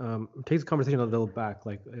do is take the conversation a little back,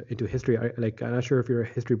 like into history. I'm not sure if you're a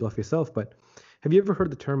history buff yourself, but have you ever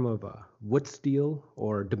heard the term of wood steel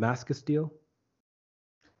or Damascus steel?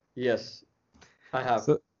 Yes, I have.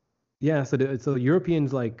 So yeah, so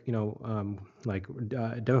Europeans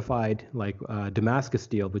identified like Damascus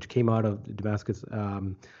steel, which came out of Damascus,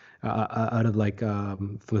 out of like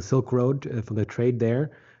from the Silk Road, from the trade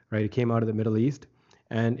there, right? It came out of the Middle East,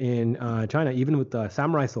 and in China, even with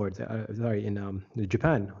samurai swords, sorry, in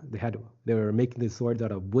Japan, they were making these swords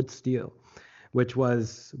out of wood steel, which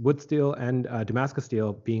was wood steel and Damascus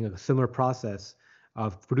steel being a similar process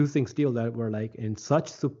of producing steel that were like in such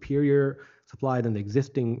superior supply than the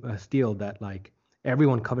existing steel that like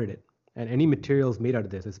everyone covered it. And any materials made out of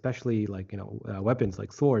this, especially like weapons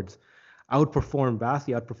like swords,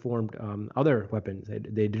 vastly outperformed other weapons.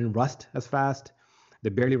 They didn't rust as fast. They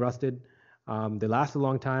barely rusted. They lasted a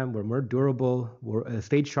long time. Were more durable.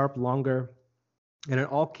 Stayed sharp longer. And it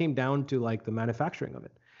all came down to like the manufacturing of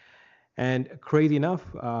it. And crazy enough,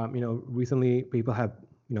 recently people have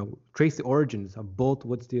traced the origins of both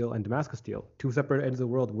wood steel and Damascus steel, two separate ends of the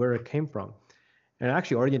world, where it came from, and it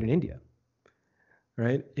actually originated in India,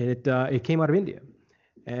 right? It came out of India,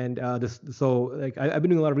 and I've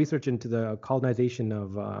been doing a lot of research into the colonization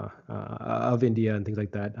of India and things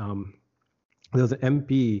like that. There was an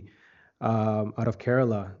MP out of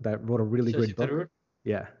Kerala that wrote a really Shashi great book. Tharoor.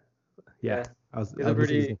 Yeah, yeah. Yeah, he's I a was listening to his.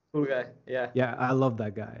 pretty cool guy. Yeah. Yeah, I love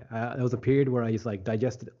that guy. There was a period where I just like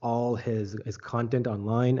digested all his content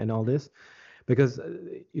online and all this because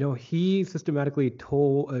he systematically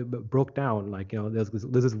broke down like there's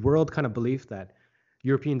this world kind of belief that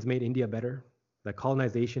Europeans made India better, that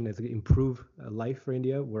colonization has improved life for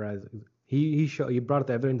India, whereas he brought up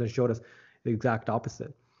the evidence and showed us the exact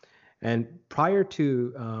opposite. And prior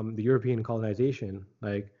to the European colonization,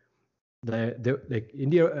 like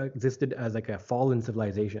India existed as like a fallen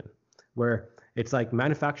civilization where it's like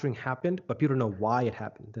manufacturing happened, but people don't know why it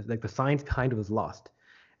happened. Like the science behind it was lost,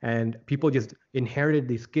 and people just inherited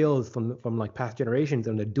these skills from like past generations,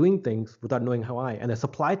 and they're doing things without knowing how and the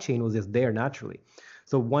supply chain was just there naturally.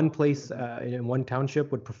 So one place in one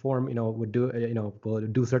township would perform, would do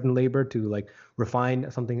certain labor to like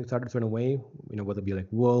refine something a certain way, whether it be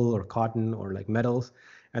like wool or cotton or like metals,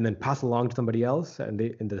 and then pass along to somebody else, and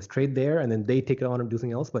there's trade there, and then they take it on and do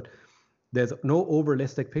something else. But there's no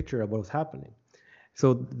overlistic picture of what was happening.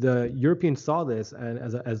 So the Europeans saw this and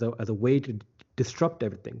as a way to disrupt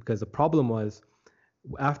everything, because the problem was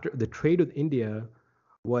after the trade with India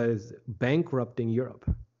was bankrupting Europe,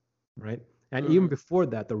 right? And even Hmm. before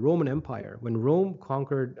that, the Roman Empire, when Rome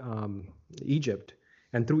conquered Egypt,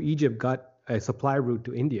 and through Egypt got a supply route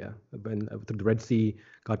to India, through the Red Sea,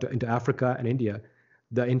 into Africa and India,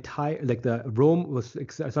 the Rome was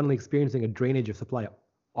suddenly experiencing a drainage of supply.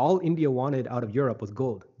 All India wanted out of Europe was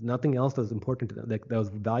gold. Nothing else was important to them, like that was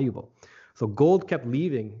valuable. So gold kept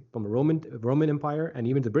leaving from the Roman Empire and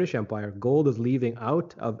even the British Empire. Gold was leaving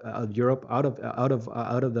out of Europe, out of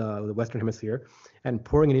the Western Hemisphere, and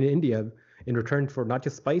pouring it into India in return for not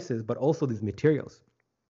just spices but also these materials.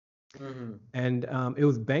 Hmm. And it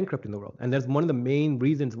was bankrupt in the world. And that's one of the main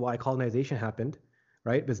reasons why colonization happened,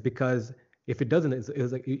 right? It's because if it doesn't, it's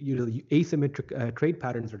like asymmetric trade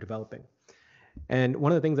patterns are developing. And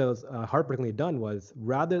one of the things that was heartbreakingly done was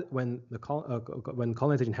rather when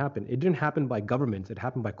colonization happened, it didn't happen by governments; it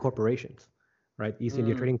happened by corporations, right? East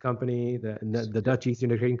India Mm. Trading Company, the Yeah. Dutch East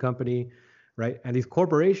India Trading Company, right? And these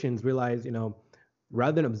corporations realized,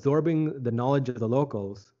 rather than absorbing the knowledge of the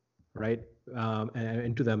locals, right, and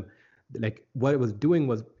into them, like what it was doing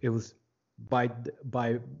was it was by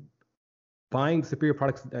buying superior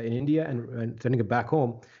products in India and sending it back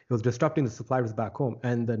home, it was disrupting the suppliers back home.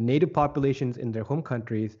 And the native populations in their home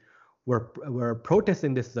countries were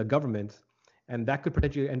protesting this as a government, and that could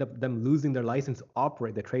potentially end up them losing their license to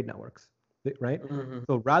operate their trade networks, right? Mm-hmm.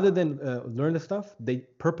 So rather than learn the stuff, they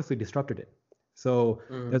purposely disrupted it. So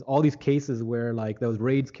Mm-hmm. there's all these cases where like those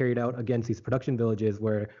raids carried out against these production villages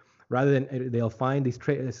where rather than they'll find these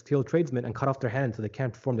skilled tradesmen and cut off their hands so they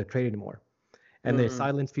can't perform their trade anymore, and they Mm-hmm.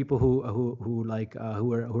 silenced people who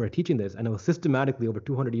are teaching this, and it was systematically over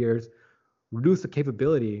 200 years reduce the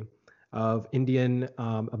capability of Indian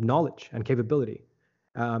of knowledge and capability,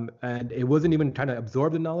 and it wasn't even trying to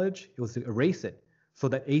absorb the knowledge; it was to erase it so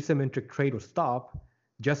that asymmetric trade would stop,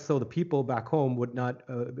 just so the people back home would not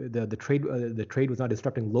the trade was not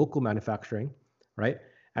disrupting local manufacturing, right?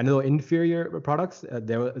 And though inferior products,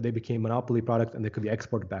 they became monopoly products and they could be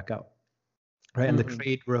exported back out, right? And the Mm-hmm.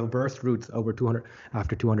 trade reversed roots over 200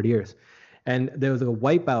 after 200 years, and there was a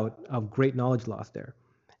wipeout of great knowledge loss there,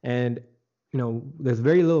 and there's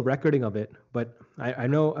very little recording of it. But I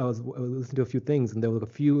know I was listening to a few things, and there was a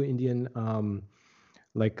few Indian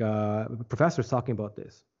professors talking about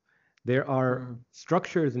this. There are Mm-hmm.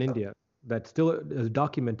 structures in India that still is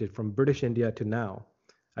documented from British India to now.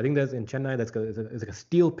 I think there's in Chennai it's like a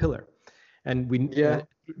steel pillar, and Yeah.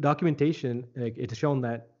 documentation, like it's shown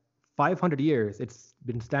that 500 years it's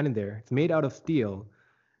been standing there. It's made out of steel.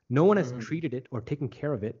 No one has Mm-hmm. treated it or taken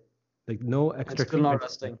care of it, like no It's extra still not treatments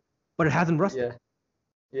on it, rusting. but it hasn't rusted, Yeah.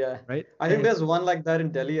 Yeah. right? I think And there's one like that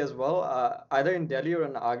in Delhi as well, either in Delhi or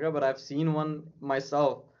in Agra, but I've seen one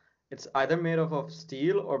myself. It's either made of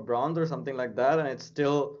steel or bronze or something like that, and it's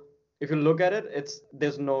still, if you look at it,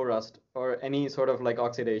 there's no rust or any sort of like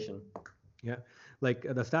oxidation. yeah, like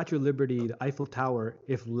the Statue of Liberty, the Eiffel Tower,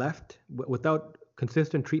 if left without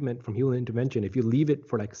consistent treatment from human intervention, if you leave it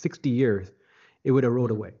for like 60 years, it would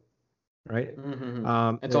erode Mm-hmm. away, right? Mm-hmm.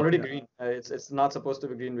 It's Like already green. It's not supposed to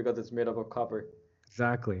be green because it's made up of copper.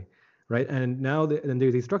 exactly, right? And now and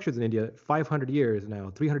there's these structures in India, 500 years now,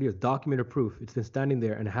 300 years, documented proof. It's been standing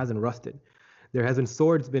there and it hasn't rusted. There has been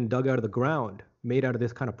swords been dug out of the ground, made out of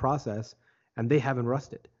this kind of process, and they haven't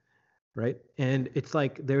rusted, right? And it's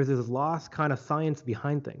like there's this lost kind of science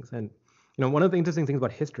behind things. And one of the interesting things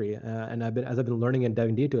about history, and as I've been learning and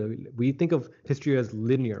diving into it, we think of history as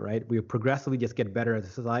linear, right? We progressively just get better as a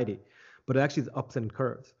society, but it actually is ups and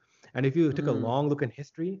curves. And if you took a Mm. long look in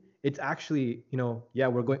history, it's actually, yeah,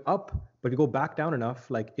 we're going up, but if you go back down enough,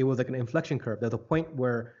 like it was like an inflection curve. There's a point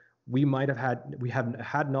where we have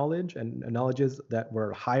had knowledge and knowledges that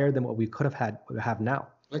were higher than what we could have now.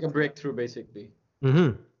 Like a breakthrough, basically.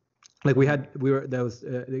 Mm-hmm. Like Mm-hmm. we were those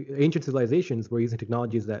the ancient civilizations were using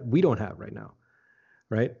technologies that we don't have right now,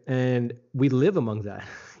 right? And we live among that,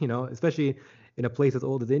 especially in a place as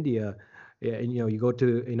old as India. Yeah, and you go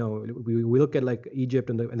to we look at like Egypt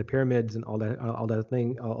and the pyramids and all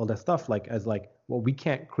that stuff like as like, well, we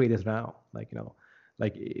can't create this now, like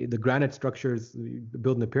like the granite structures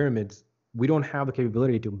built in the pyramids, we don't have the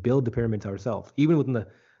capability to build the pyramids ourselves, even within the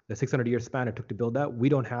 600-year span it took to build that. We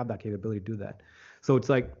don't have that capability to do that. So it's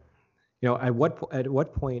like, at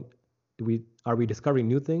what point are we discovering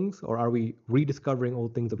new things, or are we rediscovering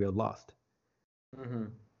old things that we have lost? Mm-hmm.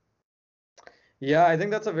 Yeah, I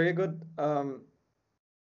think that's a very good.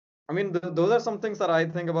 I mean, those are some things that I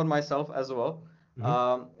think about myself as well.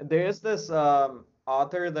 Mm-hmm. There's this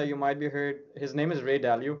author that you might be heard. His name is Ray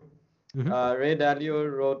Dalio. Mm-hmm. Ray Dalio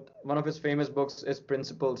wrote one of his famous books is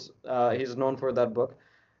Principles. He's known for that book.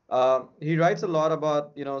 He writes a lot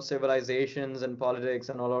about civilizations and politics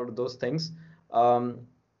and all of those things. Um,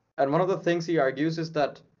 and one of the things he argues is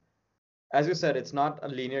that, as you said, it's not a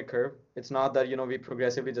linear curve. It's not that we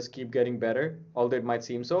progressively just keep getting better, although it might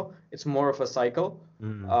seem so. It's more of a cycle.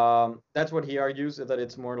 Mm-hmm. That's what he argues, is that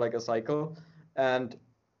it's more like a cycle. And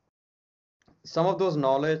some of those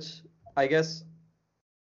knowledge, I guess,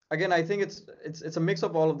 again, I think it's a mix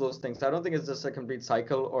of all of those things. I don't think it's just a complete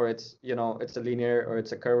cycle, or it's a linear, or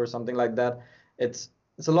it's a curve or something like that. It's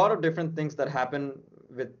a lot of different things that happen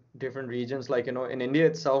with different regions. Like in India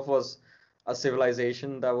itself was a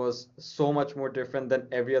civilization that was so much more different than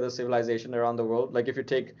every other civilization around the world. Like if you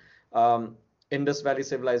take um, Indus Valley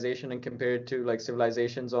civilization and compare it to like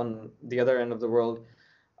civilizations on the other end of the world,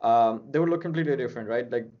 they would look completely different, right?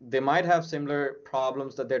 Like they might have similar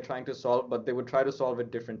problems that they're trying to solve, but they would try to solve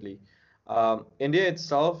it differently. India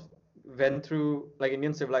itself went through, like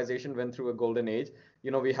Indian civilization went through a golden age.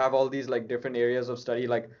 We have all these like different areas of study,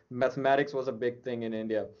 like mathematics was a big thing in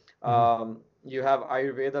India. Hmm. You have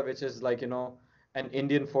Ayurveda, which is like, an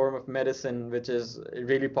Indian form of medicine, which is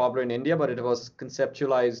really popular in India, but it was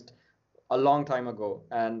conceptualized a long time ago.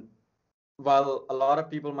 And while a lot of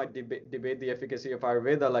people might debate the efficacy of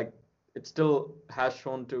Ayurveda, like it still has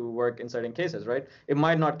shown to work in certain cases, right? It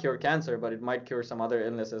might not cure cancer, but it might cure some other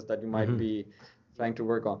illnesses that you might Hmm. be trying to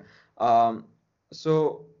work on. Um,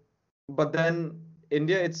 so, but then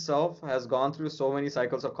India itself has gone through so many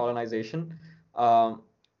cycles of colonization. Um,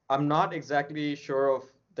 I'm not exactly sure of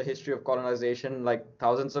the history of colonization like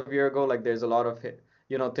thousands of years ago. Like there's a lot of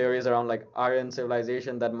theories around like Aryan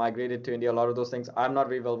civilization that migrated to India. A lot of those things. I'm not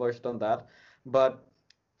really well versed on that, but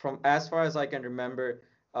from as far as I can remember,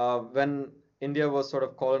 when India was sort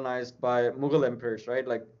of colonized by Mughal emperors, right,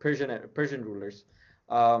 like Persian rulers,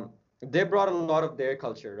 they brought a lot of their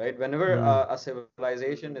culture, right? Whenever Hmm. a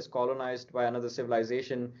civilization is colonized by another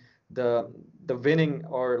civilization, the the winning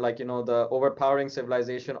or like the overpowering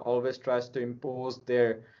civilization always tries to impose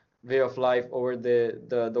their way of life over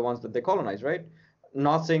the ones that they colonize, right?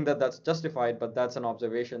 Not saying that that's justified, but that's an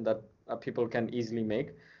observation that people can easily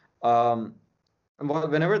make. Um,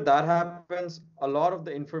 Whenever that happens, a lot of the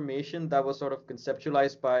information that was sort of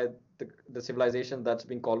conceptualized by the civilization that's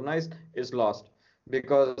being colonized is lost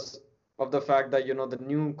because of the fact that the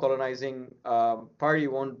new colonizing party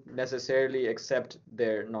won't necessarily accept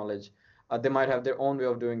their knowledge. They might have their own way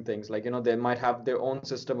of doing things, like they might have their own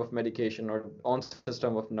system of medication or own system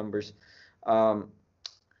of numbers. um,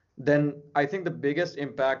 then I think the biggest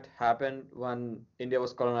impact happened when India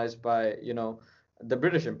was colonized by, the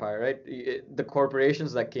British Empire, right? The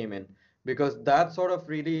corporations that came in, because that sort of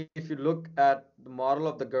really, if you look at the model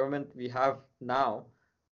of the government we have now,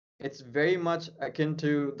 it's very much akin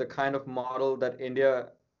to the kind of model that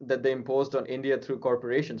they imposed on India through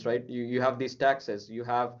corporations, right? You have these taxes, you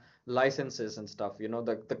have licenses and stuff,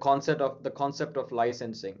 the concept of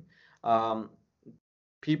licensing. Um,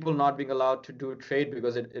 People not being allowed to do trade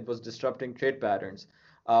because it was disrupting trade patterns,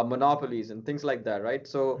 monopolies and things like that, right?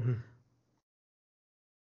 So Hmm.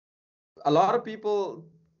 a lot of people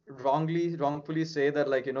wrongfully say that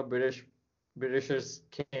like Britishers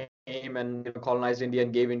came and colonized India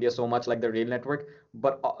and gave India so much like the rail network,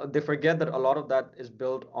 but they forget that a lot of that is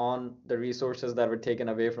built on the resources that were taken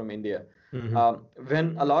away from India. Hmm.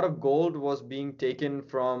 When a lot of gold was being taken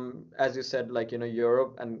from, as you said, like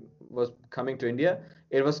Europe and was coming to India,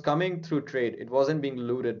 it was coming through trade. It wasn't being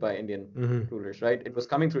looted by Indian Hmm. rulers, right? It was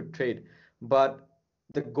coming through trade, but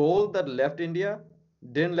the gold that left India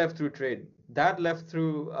didn't left through trade. That left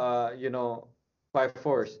through by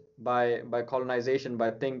force, by colonization,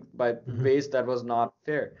 by Hmm. ways that was not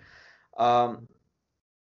fair. Um,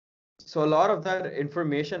 so a lot of that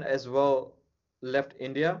information as well left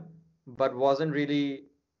India, but wasn't really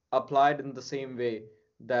applied in the same way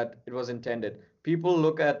that it was intended. People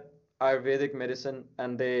look at Ayurvedic medicine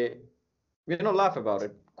and they laugh about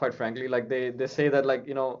it, quite frankly. Like they say that like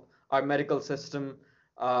our medical system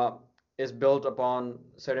uh, is built upon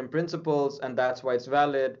certain principles and that's why it's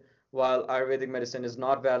valid, while Ayurvedic medicine is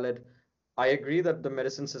not valid. I agree that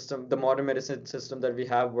the modern medicine system that we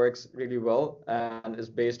have works really well and is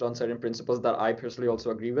based on certain principles that I personally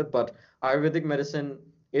also agree with, but Ayurvedic medicine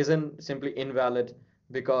isn't simply invalid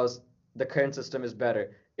because the current system is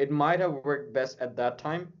better. It might have worked best at that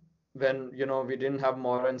time when we didn't have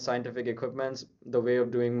modern scientific equipments, the way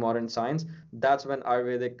of doing modern science. That's when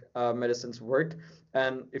Ayurvedic medicines worked.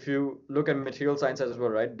 And if you look at material science as well,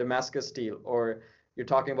 right, Damascus steel, or you're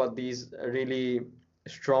talking about these really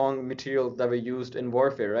strong materials that were used in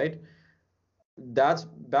warfare, right? That's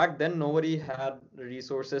back then nobody had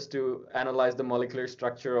resources to analyze the molecular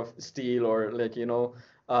structure of steel, or like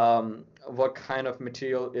what kind of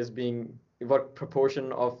material is being, what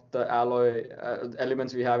proportion of the alloy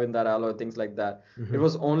elements we have in that alloy, things like that. It Hmm.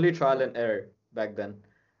 was only trial and error back then.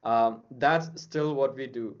 That's still what we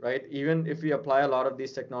do, right? Even if we apply a lot of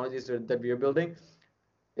these technologies that we are building,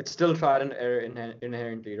 it's still trial and error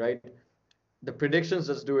inherently, right? The predictions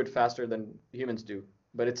just do it faster than humans do,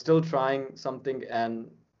 but it's still trying something and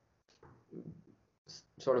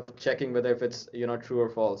sort of checking whether if it's true or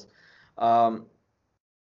false. Um,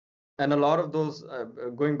 and a lot of those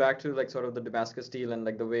going back to like sort of the Damascus steel and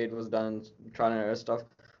like the way it was done, trial and error stuff.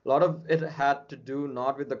 A lot of it had to do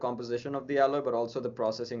not with the composition of the alloy, but also the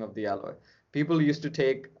processing of the alloy. People used to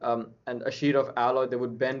take a sheet of alloy, they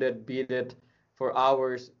would bend it, beat it, for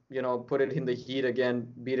hours, put it in the heat again,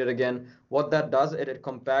 beat it again. What that does, it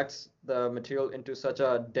compacts the material into such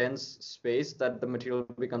a dense space that the material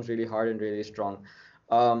becomes really hard and really strong.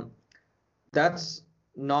 Um, that's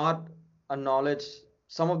not a knowledge.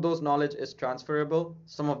 Some of those knowledge is transferable,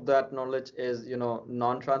 some of that knowledge is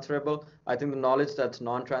non-transferable. I think the knowledge that's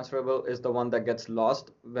non-transferable is the one that gets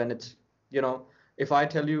lost when it's you know if I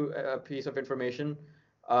tell you a piece of information,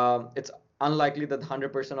 it's unlikely that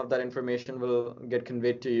 100% of that information will get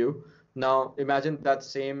conveyed to you. Now imagine that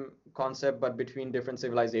same concept but between different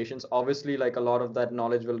civilizations. Obviously, like, a lot of that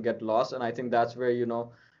knowledge will get lost, and I think that's where we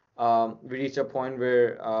reach a point where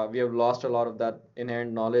we have lost a lot of that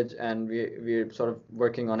inherent knowledge, and we're sort of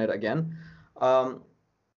working on it again. Um,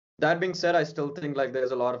 that being said, I still think like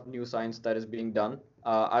there's a lot of new science that is being done.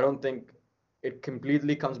 I don't think it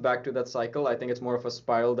completely comes back to that cycle. I think it's more of a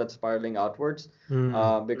spiral that's spiraling outwards,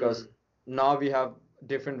 because now we have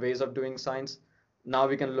different ways of doing science. Now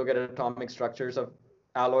we can look at atomic structures of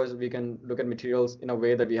alloys. We can look at materials in a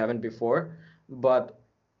way that we haven't before, but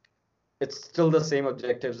it's still the same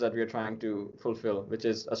objectives that we are trying to fulfill, which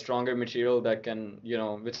is a stronger material that can,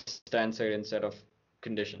 withstand certain set of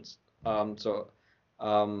conditions.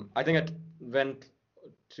 I think I went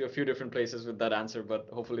to a few different places with that answer, but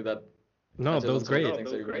hopefully that No, that touches was on some of the great.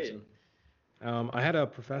 things that you mentioned. I had a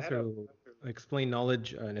professor who explained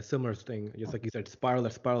knowledge in a similar thing, just like you said, spiral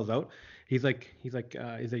that spirals out. He's like,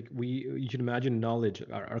 you should imagine knowledge,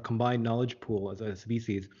 our combined knowledge pool as a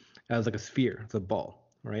species, as like a sphere, it's a ball,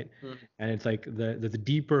 right? And it's like there's a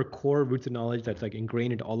deeper core roots of knowledge that's like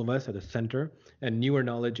ingrained into all of us at the center, and newer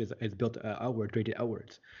knowledge is built outward, rated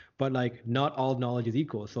outwards. But like not all knowledge is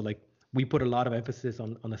equal. So like we put a lot of emphasis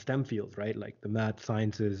on the STEM fields, right? Like the math,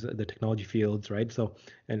 sciences, the technology fields, right? So,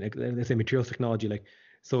 and let's say materials technology, like,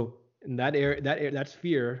 so in that area, that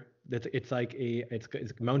sphere, that it's like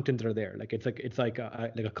it's mountains are there, like it's like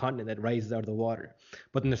a continent that rises out of the water.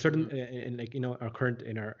 But in a certain, in like our current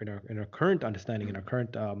in our current understanding, in our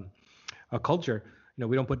current culture,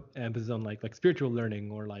 we don't put emphasis on like spiritual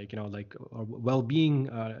learning or like like or well-being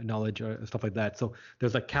knowledge or stuff like that. So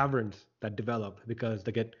there's like caverns that develop because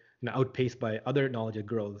they get outpaced by other knowledge that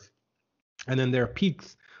grows. And then there are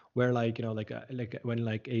peaks where like like when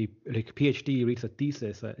like a PhD reads a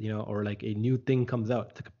thesis, or like a new thing comes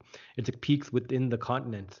out, it's like peaks within the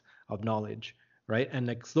continents of knowledge, right? And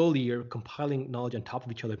like slowly you're compiling knowledge on top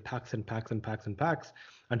of each other, packs and packs and packs and packs,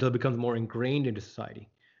 until it becomes more ingrained into society,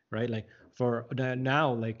 right? Like for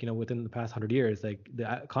now, like within the past 100 years, like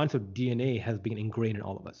the concept of DNA has been ingrained in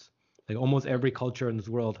all of us. Like almost every culture in this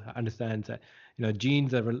world understands that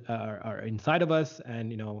genes are inside of us,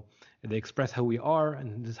 and they express how we are,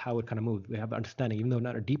 and this is how it kind of moves. We have understanding, even though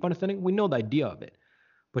not a deep understanding. We know the idea of it,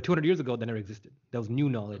 but 200 years ago, that never existed. That was new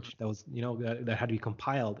knowledge. That was that had to be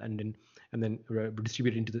compiled and then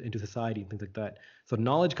distributed into society and things like that. So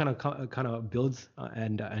knowledge kind of builds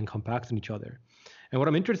and compacts in each other. And what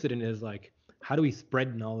I'm interested in is like, how do we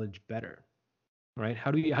spread knowledge better, right?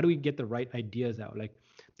 How do we get the right ideas out? Like,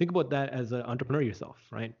 think about that as an entrepreneur yourself,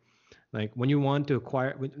 right? Like when you want to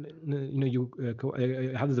acquire,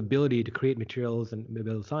 you have this ability to create materials and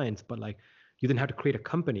build science, but like you then have to create a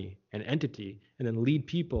company, an entity, and then lead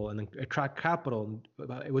people, and then attract capital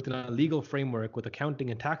within a legal framework with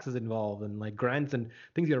accounting and taxes involved, and like grants and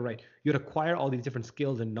things you got to write. You got to acquire all these different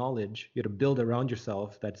skills and knowledge. You got to build around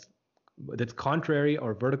yourself that's contrary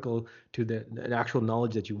or vertical to the actual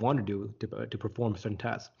knowledge that you want to do to perform certain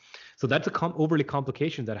tasks. So that's overly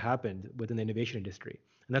complications that happened within the innovation industry,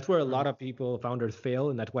 and that's where a lot of people, founders,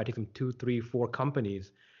 fail, and that's why it takes them 2, 3, 4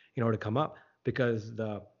 companies in order to come up, because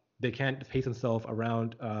they can't pace themselves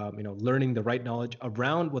around learning the right knowledge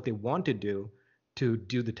around what they want to do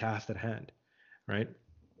the task at hand, right?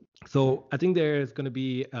 So I think there's going to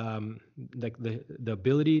be like the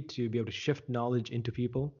ability to be able to shift knowledge into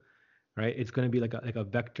people, right? It's going to be like a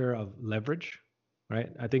vector of leverage,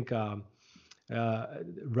 right? I think Naval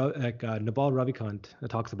Ravikant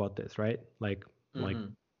talks about this, right? Like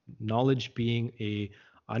knowledge being a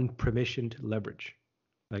unpermissioned leverage,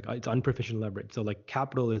 like it's unpermissioned leverage. So like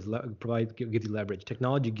capital gives you leverage,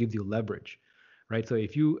 technology gives you leverage, right? So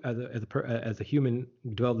if you as a human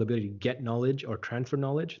develop the ability to get knowledge or transfer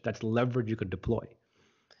knowledge, that's leverage you could deploy.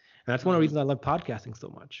 And that's one of the reasons I love podcasting so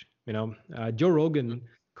much. Joe Rogan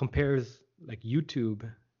compares like YouTube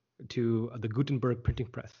to the Gutenberg printing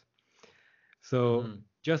press. So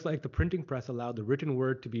just like the printing press allowed the written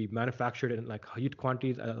word to be manufactured in like huge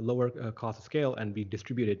quantities at a lower cost of scale and be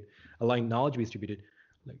distributed, allowing knowledge to be distributed,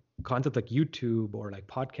 like concepts like YouTube or like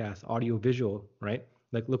podcasts, audio, visual, right?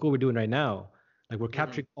 Like look what we're doing right now. Like we're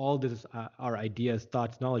capturing all this, our ideas,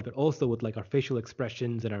 thoughts, knowledge, but also with like our facial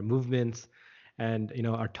expressions and our movements and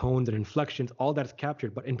our tones and inflections, all that's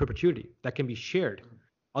captured, but in perpetuity that can be shared.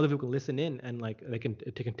 Other people can listen in and like they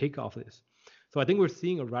can take off this. So I think we're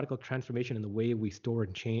seeing a radical transformation in the way we store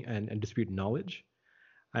and change and distribute knowledge.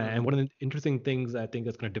 And one of the interesting things I think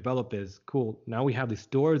that's going to develop is cool. Now we have these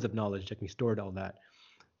stores of knowledge that can be stored all that.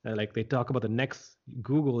 Like they talk about the next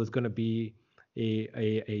Google is going to be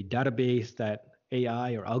a database that AI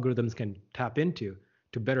or algorithms can tap into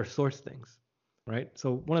to better source things, right? So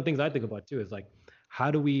one of the things I think about too is like, how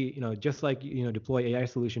do we, just like deploy AI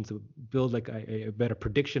solutions to build like a better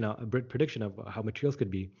prediction of how materials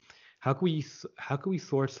could be? How can we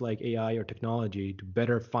source like AI or technology to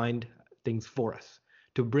better find things for us,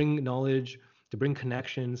 to bring knowledge, to bring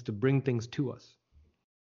connections, to bring things to us?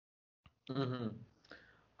 Mm-hmm.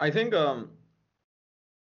 I think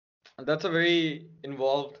that's a very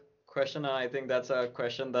involved question, and I think that's a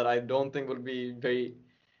question that I don't think will be very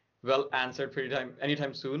well answered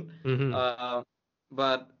anytime soon. Mm-hmm.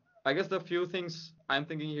 But I guess the few things I'm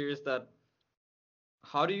thinking here is that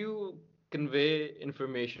how do you convey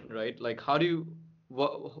information, right? Like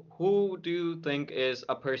who do you think is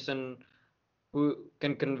a person who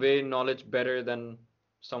can convey knowledge better than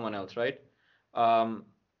someone else, right? Um,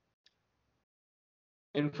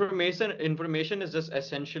 information is just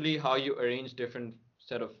essentially how you arrange different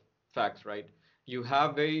set of facts, right? You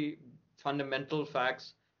have very fundamental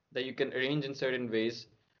facts that you can arrange in certain ways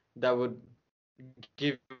that would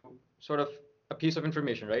give you sort of a piece of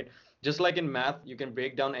information, right? Just like in math, you can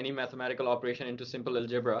break down any mathematical operation into simple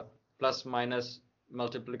algebra, plus, minus,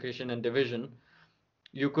 multiplication, and division.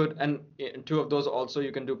 You could, and in two of those also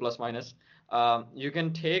you can do plus minus. You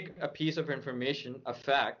can take a piece of information, a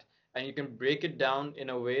fact, and you can break it down in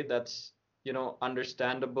a way that's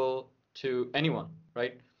understandable to anyone,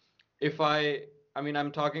 right? If I mean,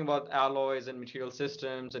 I'm talking about alloys and material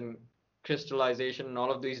systems and crystallization and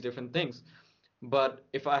all of these different things. But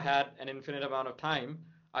if I had an infinite amount of time,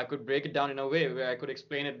 I could break it down in a way where I could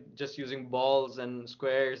explain it just using balls and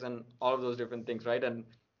squares and all of those different things, right? And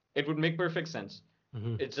it would make perfect sense.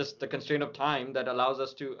 Mm-hmm. It's just the constraint of time that allows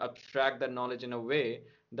us to abstract that knowledge in a way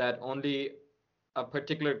that only a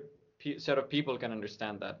particular set of people can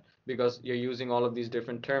understand that, because you're using all of these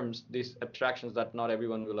different terms, these abstractions that not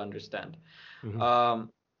everyone will understand. Mm-hmm.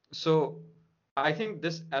 So I think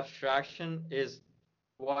this abstraction is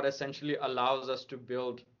what essentially allows us to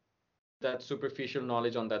build that superficial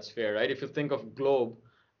knowledge on that sphere, right? If you think of globe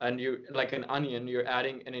and you like an onion, you're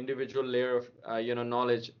adding an individual layer of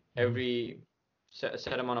knowledge Mm-hmm. every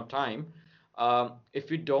set amount of time. If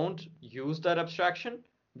we don't use that abstraction,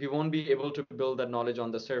 we won't be able to build that knowledge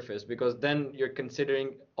on the surface, because then you're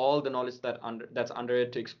considering all the knowledge that's under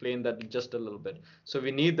it to explain that just a little bit. So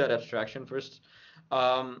we need that abstraction first,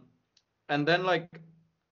 and then like,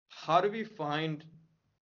 how do we find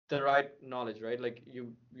the right knowledge, right? Like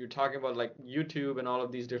you're talking about like YouTube and all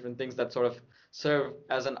of these different things that sort of serve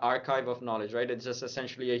as an archive of knowledge, right? It's just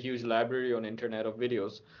essentially a huge library on internet of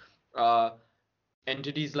videos. Uh,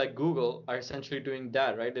 Entities like Google are essentially doing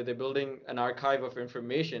that, right? They're building an archive of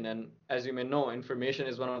information, and as you may know, information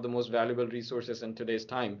is one of the most valuable resources in today's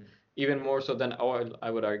time, even more so than oil,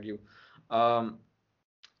 I would argue. Um,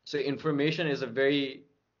 so information is a very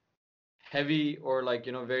heavy, or like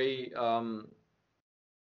very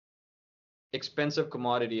expensive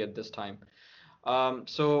commodity at this time.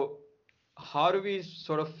 So how do we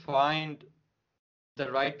sort of find the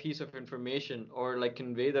right piece of information, or like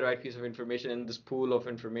convey the right piece of information in this pool of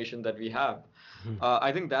information that we have? Mm-hmm.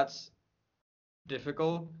 I think that's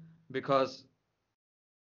difficult, because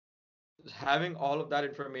having all of that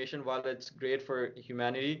information, while it's great for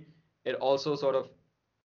humanity, it also sort of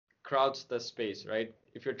crowds the space, right?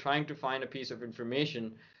 If you're trying to find a piece of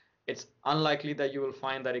information, it's unlikely that you will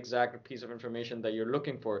find that exact piece of information that you're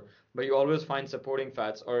looking for, but you always find supporting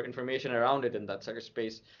facts or information around it in that such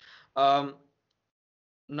space. Um,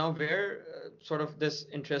 Now, where sort of this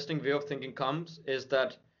interesting way of thinking comes is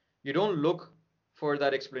that you don't look for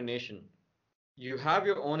that explanation. You have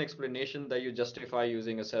your own explanation that you justify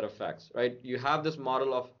using a set of facts, right? You have this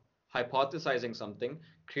model of hypothesizing something,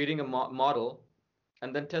 creating a model,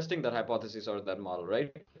 and then testing that hypothesis or that model,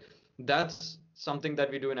 right? That's something that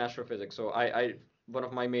we do in astrophysics. So I one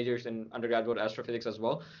of my majors in undergrad was astrophysics as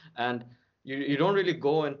well, and you don't really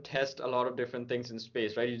go and test a lot of different things in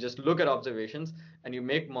space, right? You just look at observations and you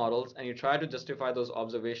make models and you try to justify those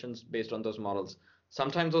observations based on those models.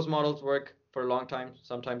 Sometimes those models work for a long time,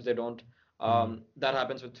 sometimes they don't. Mm-hmm. That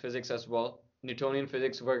happens with physics as well. Newtonian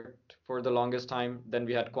physics worked for the longest time. Then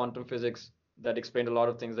we had quantum physics that explained a lot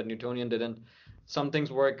of things that Newtonian didn't. Some things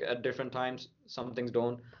work at different times, some things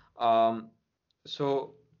don't. Um,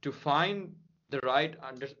 so to find the right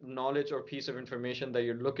knowledge or piece of information that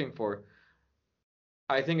you're looking for,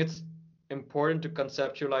 I think it's important to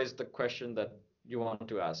conceptualize the question that you want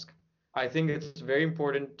to ask. I think it's very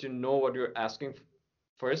important to know what you're asking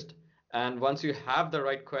first. And once you have the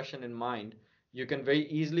right question in mind, you can very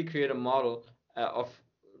easily create a model of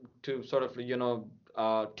to sort of,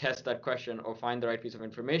 test that question or find the right piece of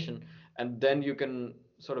information. And then you can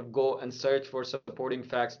sort of go and search for supporting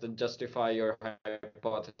facts that justify your hypotheses.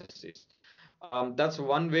 That's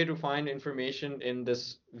one way to find information in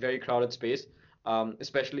this very crowded space,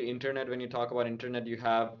 especially internet. When you talk about internet, you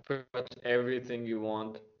have pretty much everything you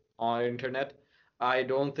want on internet. I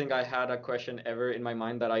don't think I had a question ever in my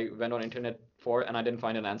mind that I went on internet for and I didn't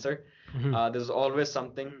find an answer. Hmm. There's always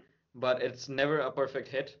something, but it's never a perfect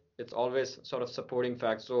hit. It's always sort of supporting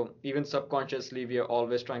facts. So even subconsciously, we are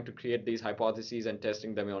always trying to create these hypotheses and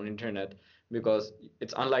testing them on internet because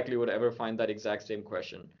it's unlikely we would ever find that exact same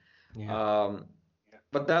question. Yeah. Um,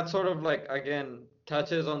 but that sort of like again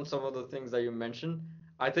touches on some of the things that you mentioned.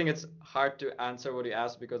 I think it's hard to answer what you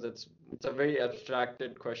asked because it's a very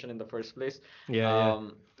abstracted question in the first place. Yeah, yeah.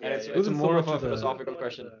 And It it's wasn't so more of much a as a philosophical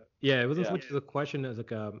question. yeah, it wasn't so Yeah. much as a question as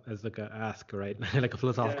like a ask, right? Like a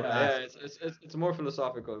philosophical Yeah, ask. yeah, it's more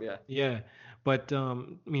philosophical, yeah. Yeah, but I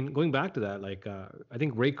mean, going back to that, like I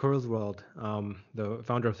think Ray Kurzweil, the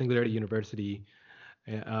founder of Singularity University,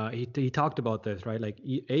 he talked about this, right? Like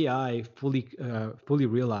AI fully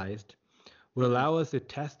realized will Hmm. allow us to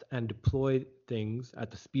test and deploy things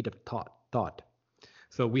at the speed of thought.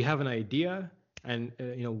 So we have an idea and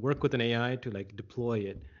work with an AI to like deploy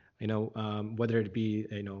it. Whether it be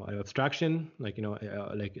an abstraction, like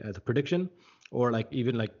like as a prediction, or like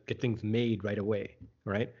even like get things made right away,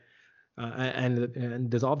 right? And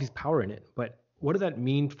there's obvious power in it. But what does that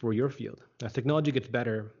mean for your field? As technology gets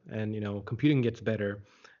better and computing gets better,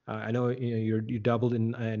 I know you doubled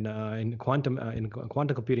in quantum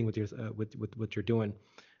computing with your with what you're doing,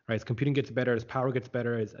 right? As computing gets better, as power gets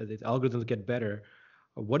better, as its algorithms get better,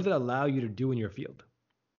 what does it allow you to do in your field?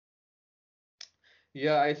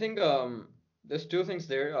 Yeah, I think there's two things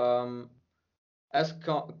there. As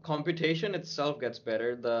computation itself gets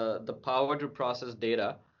better, the power to process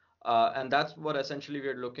data, and that's what essentially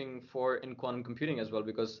we're looking for in quantum computing as well,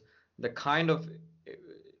 because the kind of uh,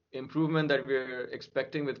 improvement that we're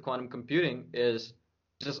expecting with quantum computing is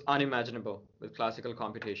just unimaginable with classical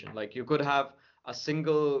computation. Like you could have a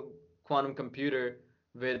single quantum computer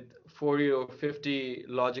with 40 or 50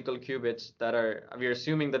 logical qubits that are, we're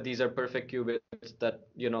assuming that these are perfect qubits that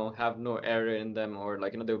have no error in them, or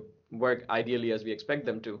like they work ideally as we expect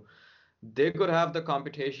them to. They could have the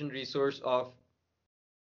computation resource of,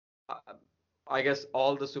 uh, I guess,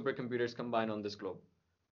 all the supercomputers combined on this globe.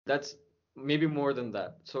 That's maybe more than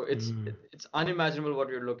that. So Mm-hmm. it's unimaginable what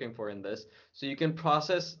you're looking for in this. So you can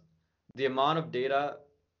process the amount of data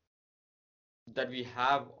that we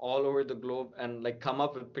have all over the globe and like come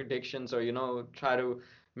up with predictions, or try to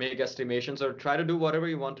make estimations, or try to do whatever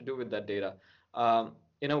you want to do with that data,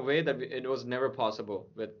 in a way that it was never possible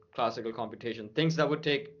with classical computation. Things that would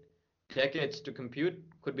take decades to compute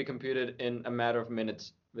could be computed in a matter of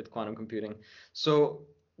minutes with quantum computing. So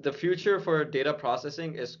the future for data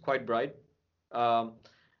processing is quite bright, um,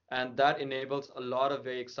 and that enables a lot of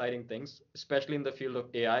very exciting things, especially in the field of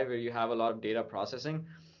AI where you have a lot of data processing.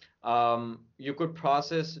 You could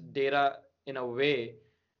process data in a way,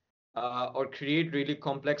 or create really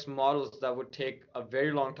complex models that would take a very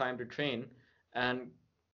long time to train and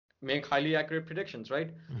make highly accurate predictions,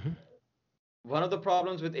 right? Mm-hmm. One of the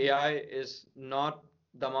problems with AI is not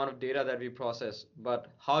the amount of data that we process, but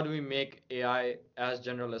how do we make AI as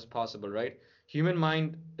general as possible, right? Human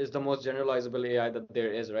mind is the most generalizable AI that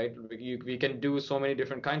there is, right? We can do so many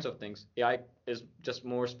different kinds of things. AI is just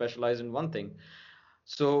more specialized in one thing.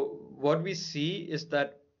 So what we see is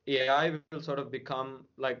that AI will sort of become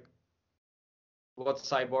like what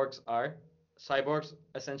cyborgs are. Cyborgs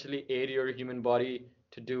essentially aid your human body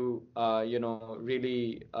to do,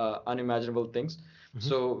 really unimaginable things. Mm-hmm.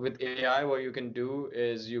 So with AI, what you can do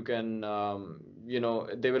is you can,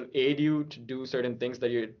 they will aid you to do certain things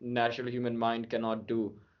that your natural human mind cannot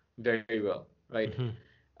do very well, right?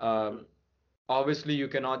 Mm-hmm. Um, Obviously, you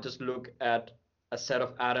cannot just look at a set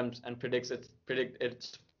of atoms and predict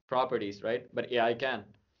its properties, right? But AI can.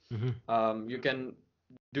 Mm-hmm. You can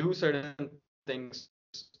do certain things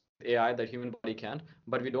with AI that human body can't,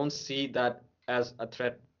 but we don't see that as a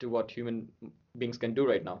threat to what human beings can do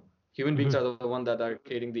right now. Human beings Mm-hmm. are the one that are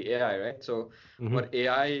creating the AI, right? So Mm-hmm. what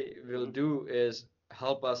AI will do is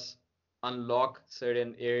help us unlock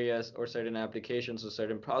certain areas or certain applications or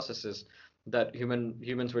certain processes that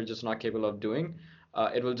humans were just not capable of doing.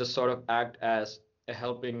 It will just sort of act as a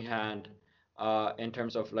helping hand, in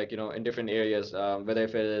terms of like, in different areas, whether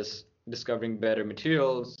if it is discovering better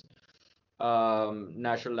materials,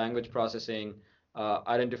 natural language processing,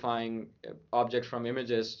 identifying objects from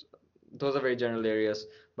images. Those are very general areas.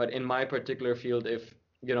 But in my particular field, if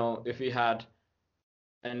we had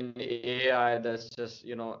an AI that's just,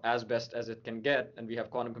 as best as it can get, and we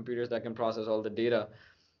have quantum computers that can process all the data,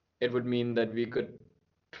 it would mean that we could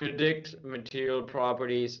predict material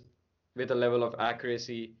properties with a level of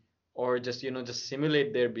accuracy, or just, just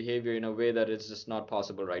simulate their behavior in a way that is just not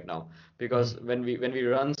possible right now. Because when we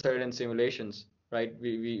run certain simulations, right,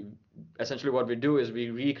 we essentially what we do is we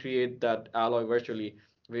recreate that alloy virtually.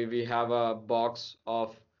 We have a box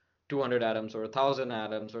of 200 atoms or 1,000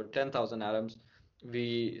 atoms or 10,000 atoms.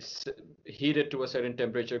 We heat it to a certain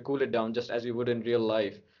temperature, cool it down just as we would in real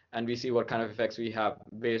life, and we see what kind of effects we have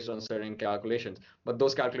based on certain calculations. But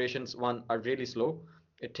those calculations, one, are really slow.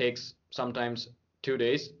 It takes sometimes 2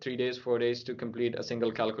 days, 3 days, 4 days to complete a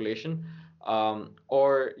single calculation,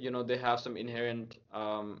 or they have some inherent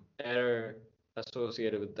error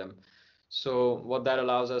associated with them. So what that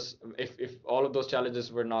allows us, if all of those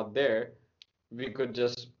challenges were not there, we could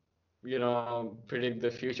just predict the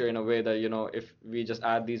future in a way that if we just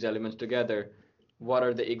add these elements together, what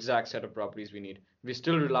are the exact set of properties we need. We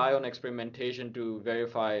still rely on experimentation to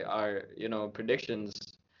verify our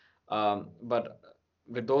predictions, but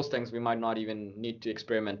with those things we might not even need to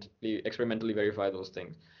experimentally verify those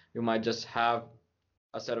things. We might just have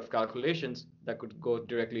a set of calculations that could go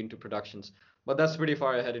directly into productions, but that's pretty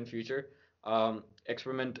far ahead in future.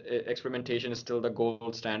 Experimentation is still the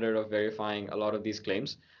gold standard of verifying a lot of these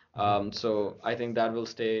claims. So I think that will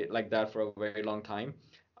stay like that for a very long time.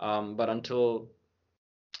 But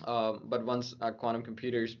once quantum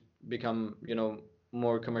computers become,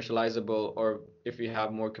 more commercializable, or if we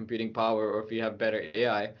have more computing power, or if we have better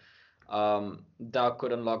AI, that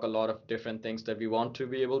could unlock a lot of different things that we want to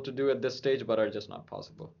be able to do at this stage, but are just not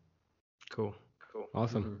possible. Cool.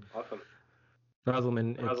 Awesome. Awesome.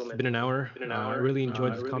 Razelman, it's been an hour. I really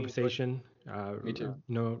enjoyed this conversation. Me too.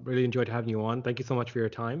 Really enjoyed having you on. Thank you so much for your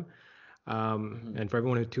time. And for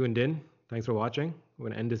everyone who tuned in, thanks for watching. We're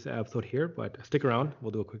going to end this episode here, but stick around.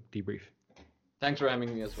 We'll do a quick debrief. Thanks for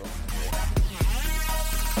having me as well.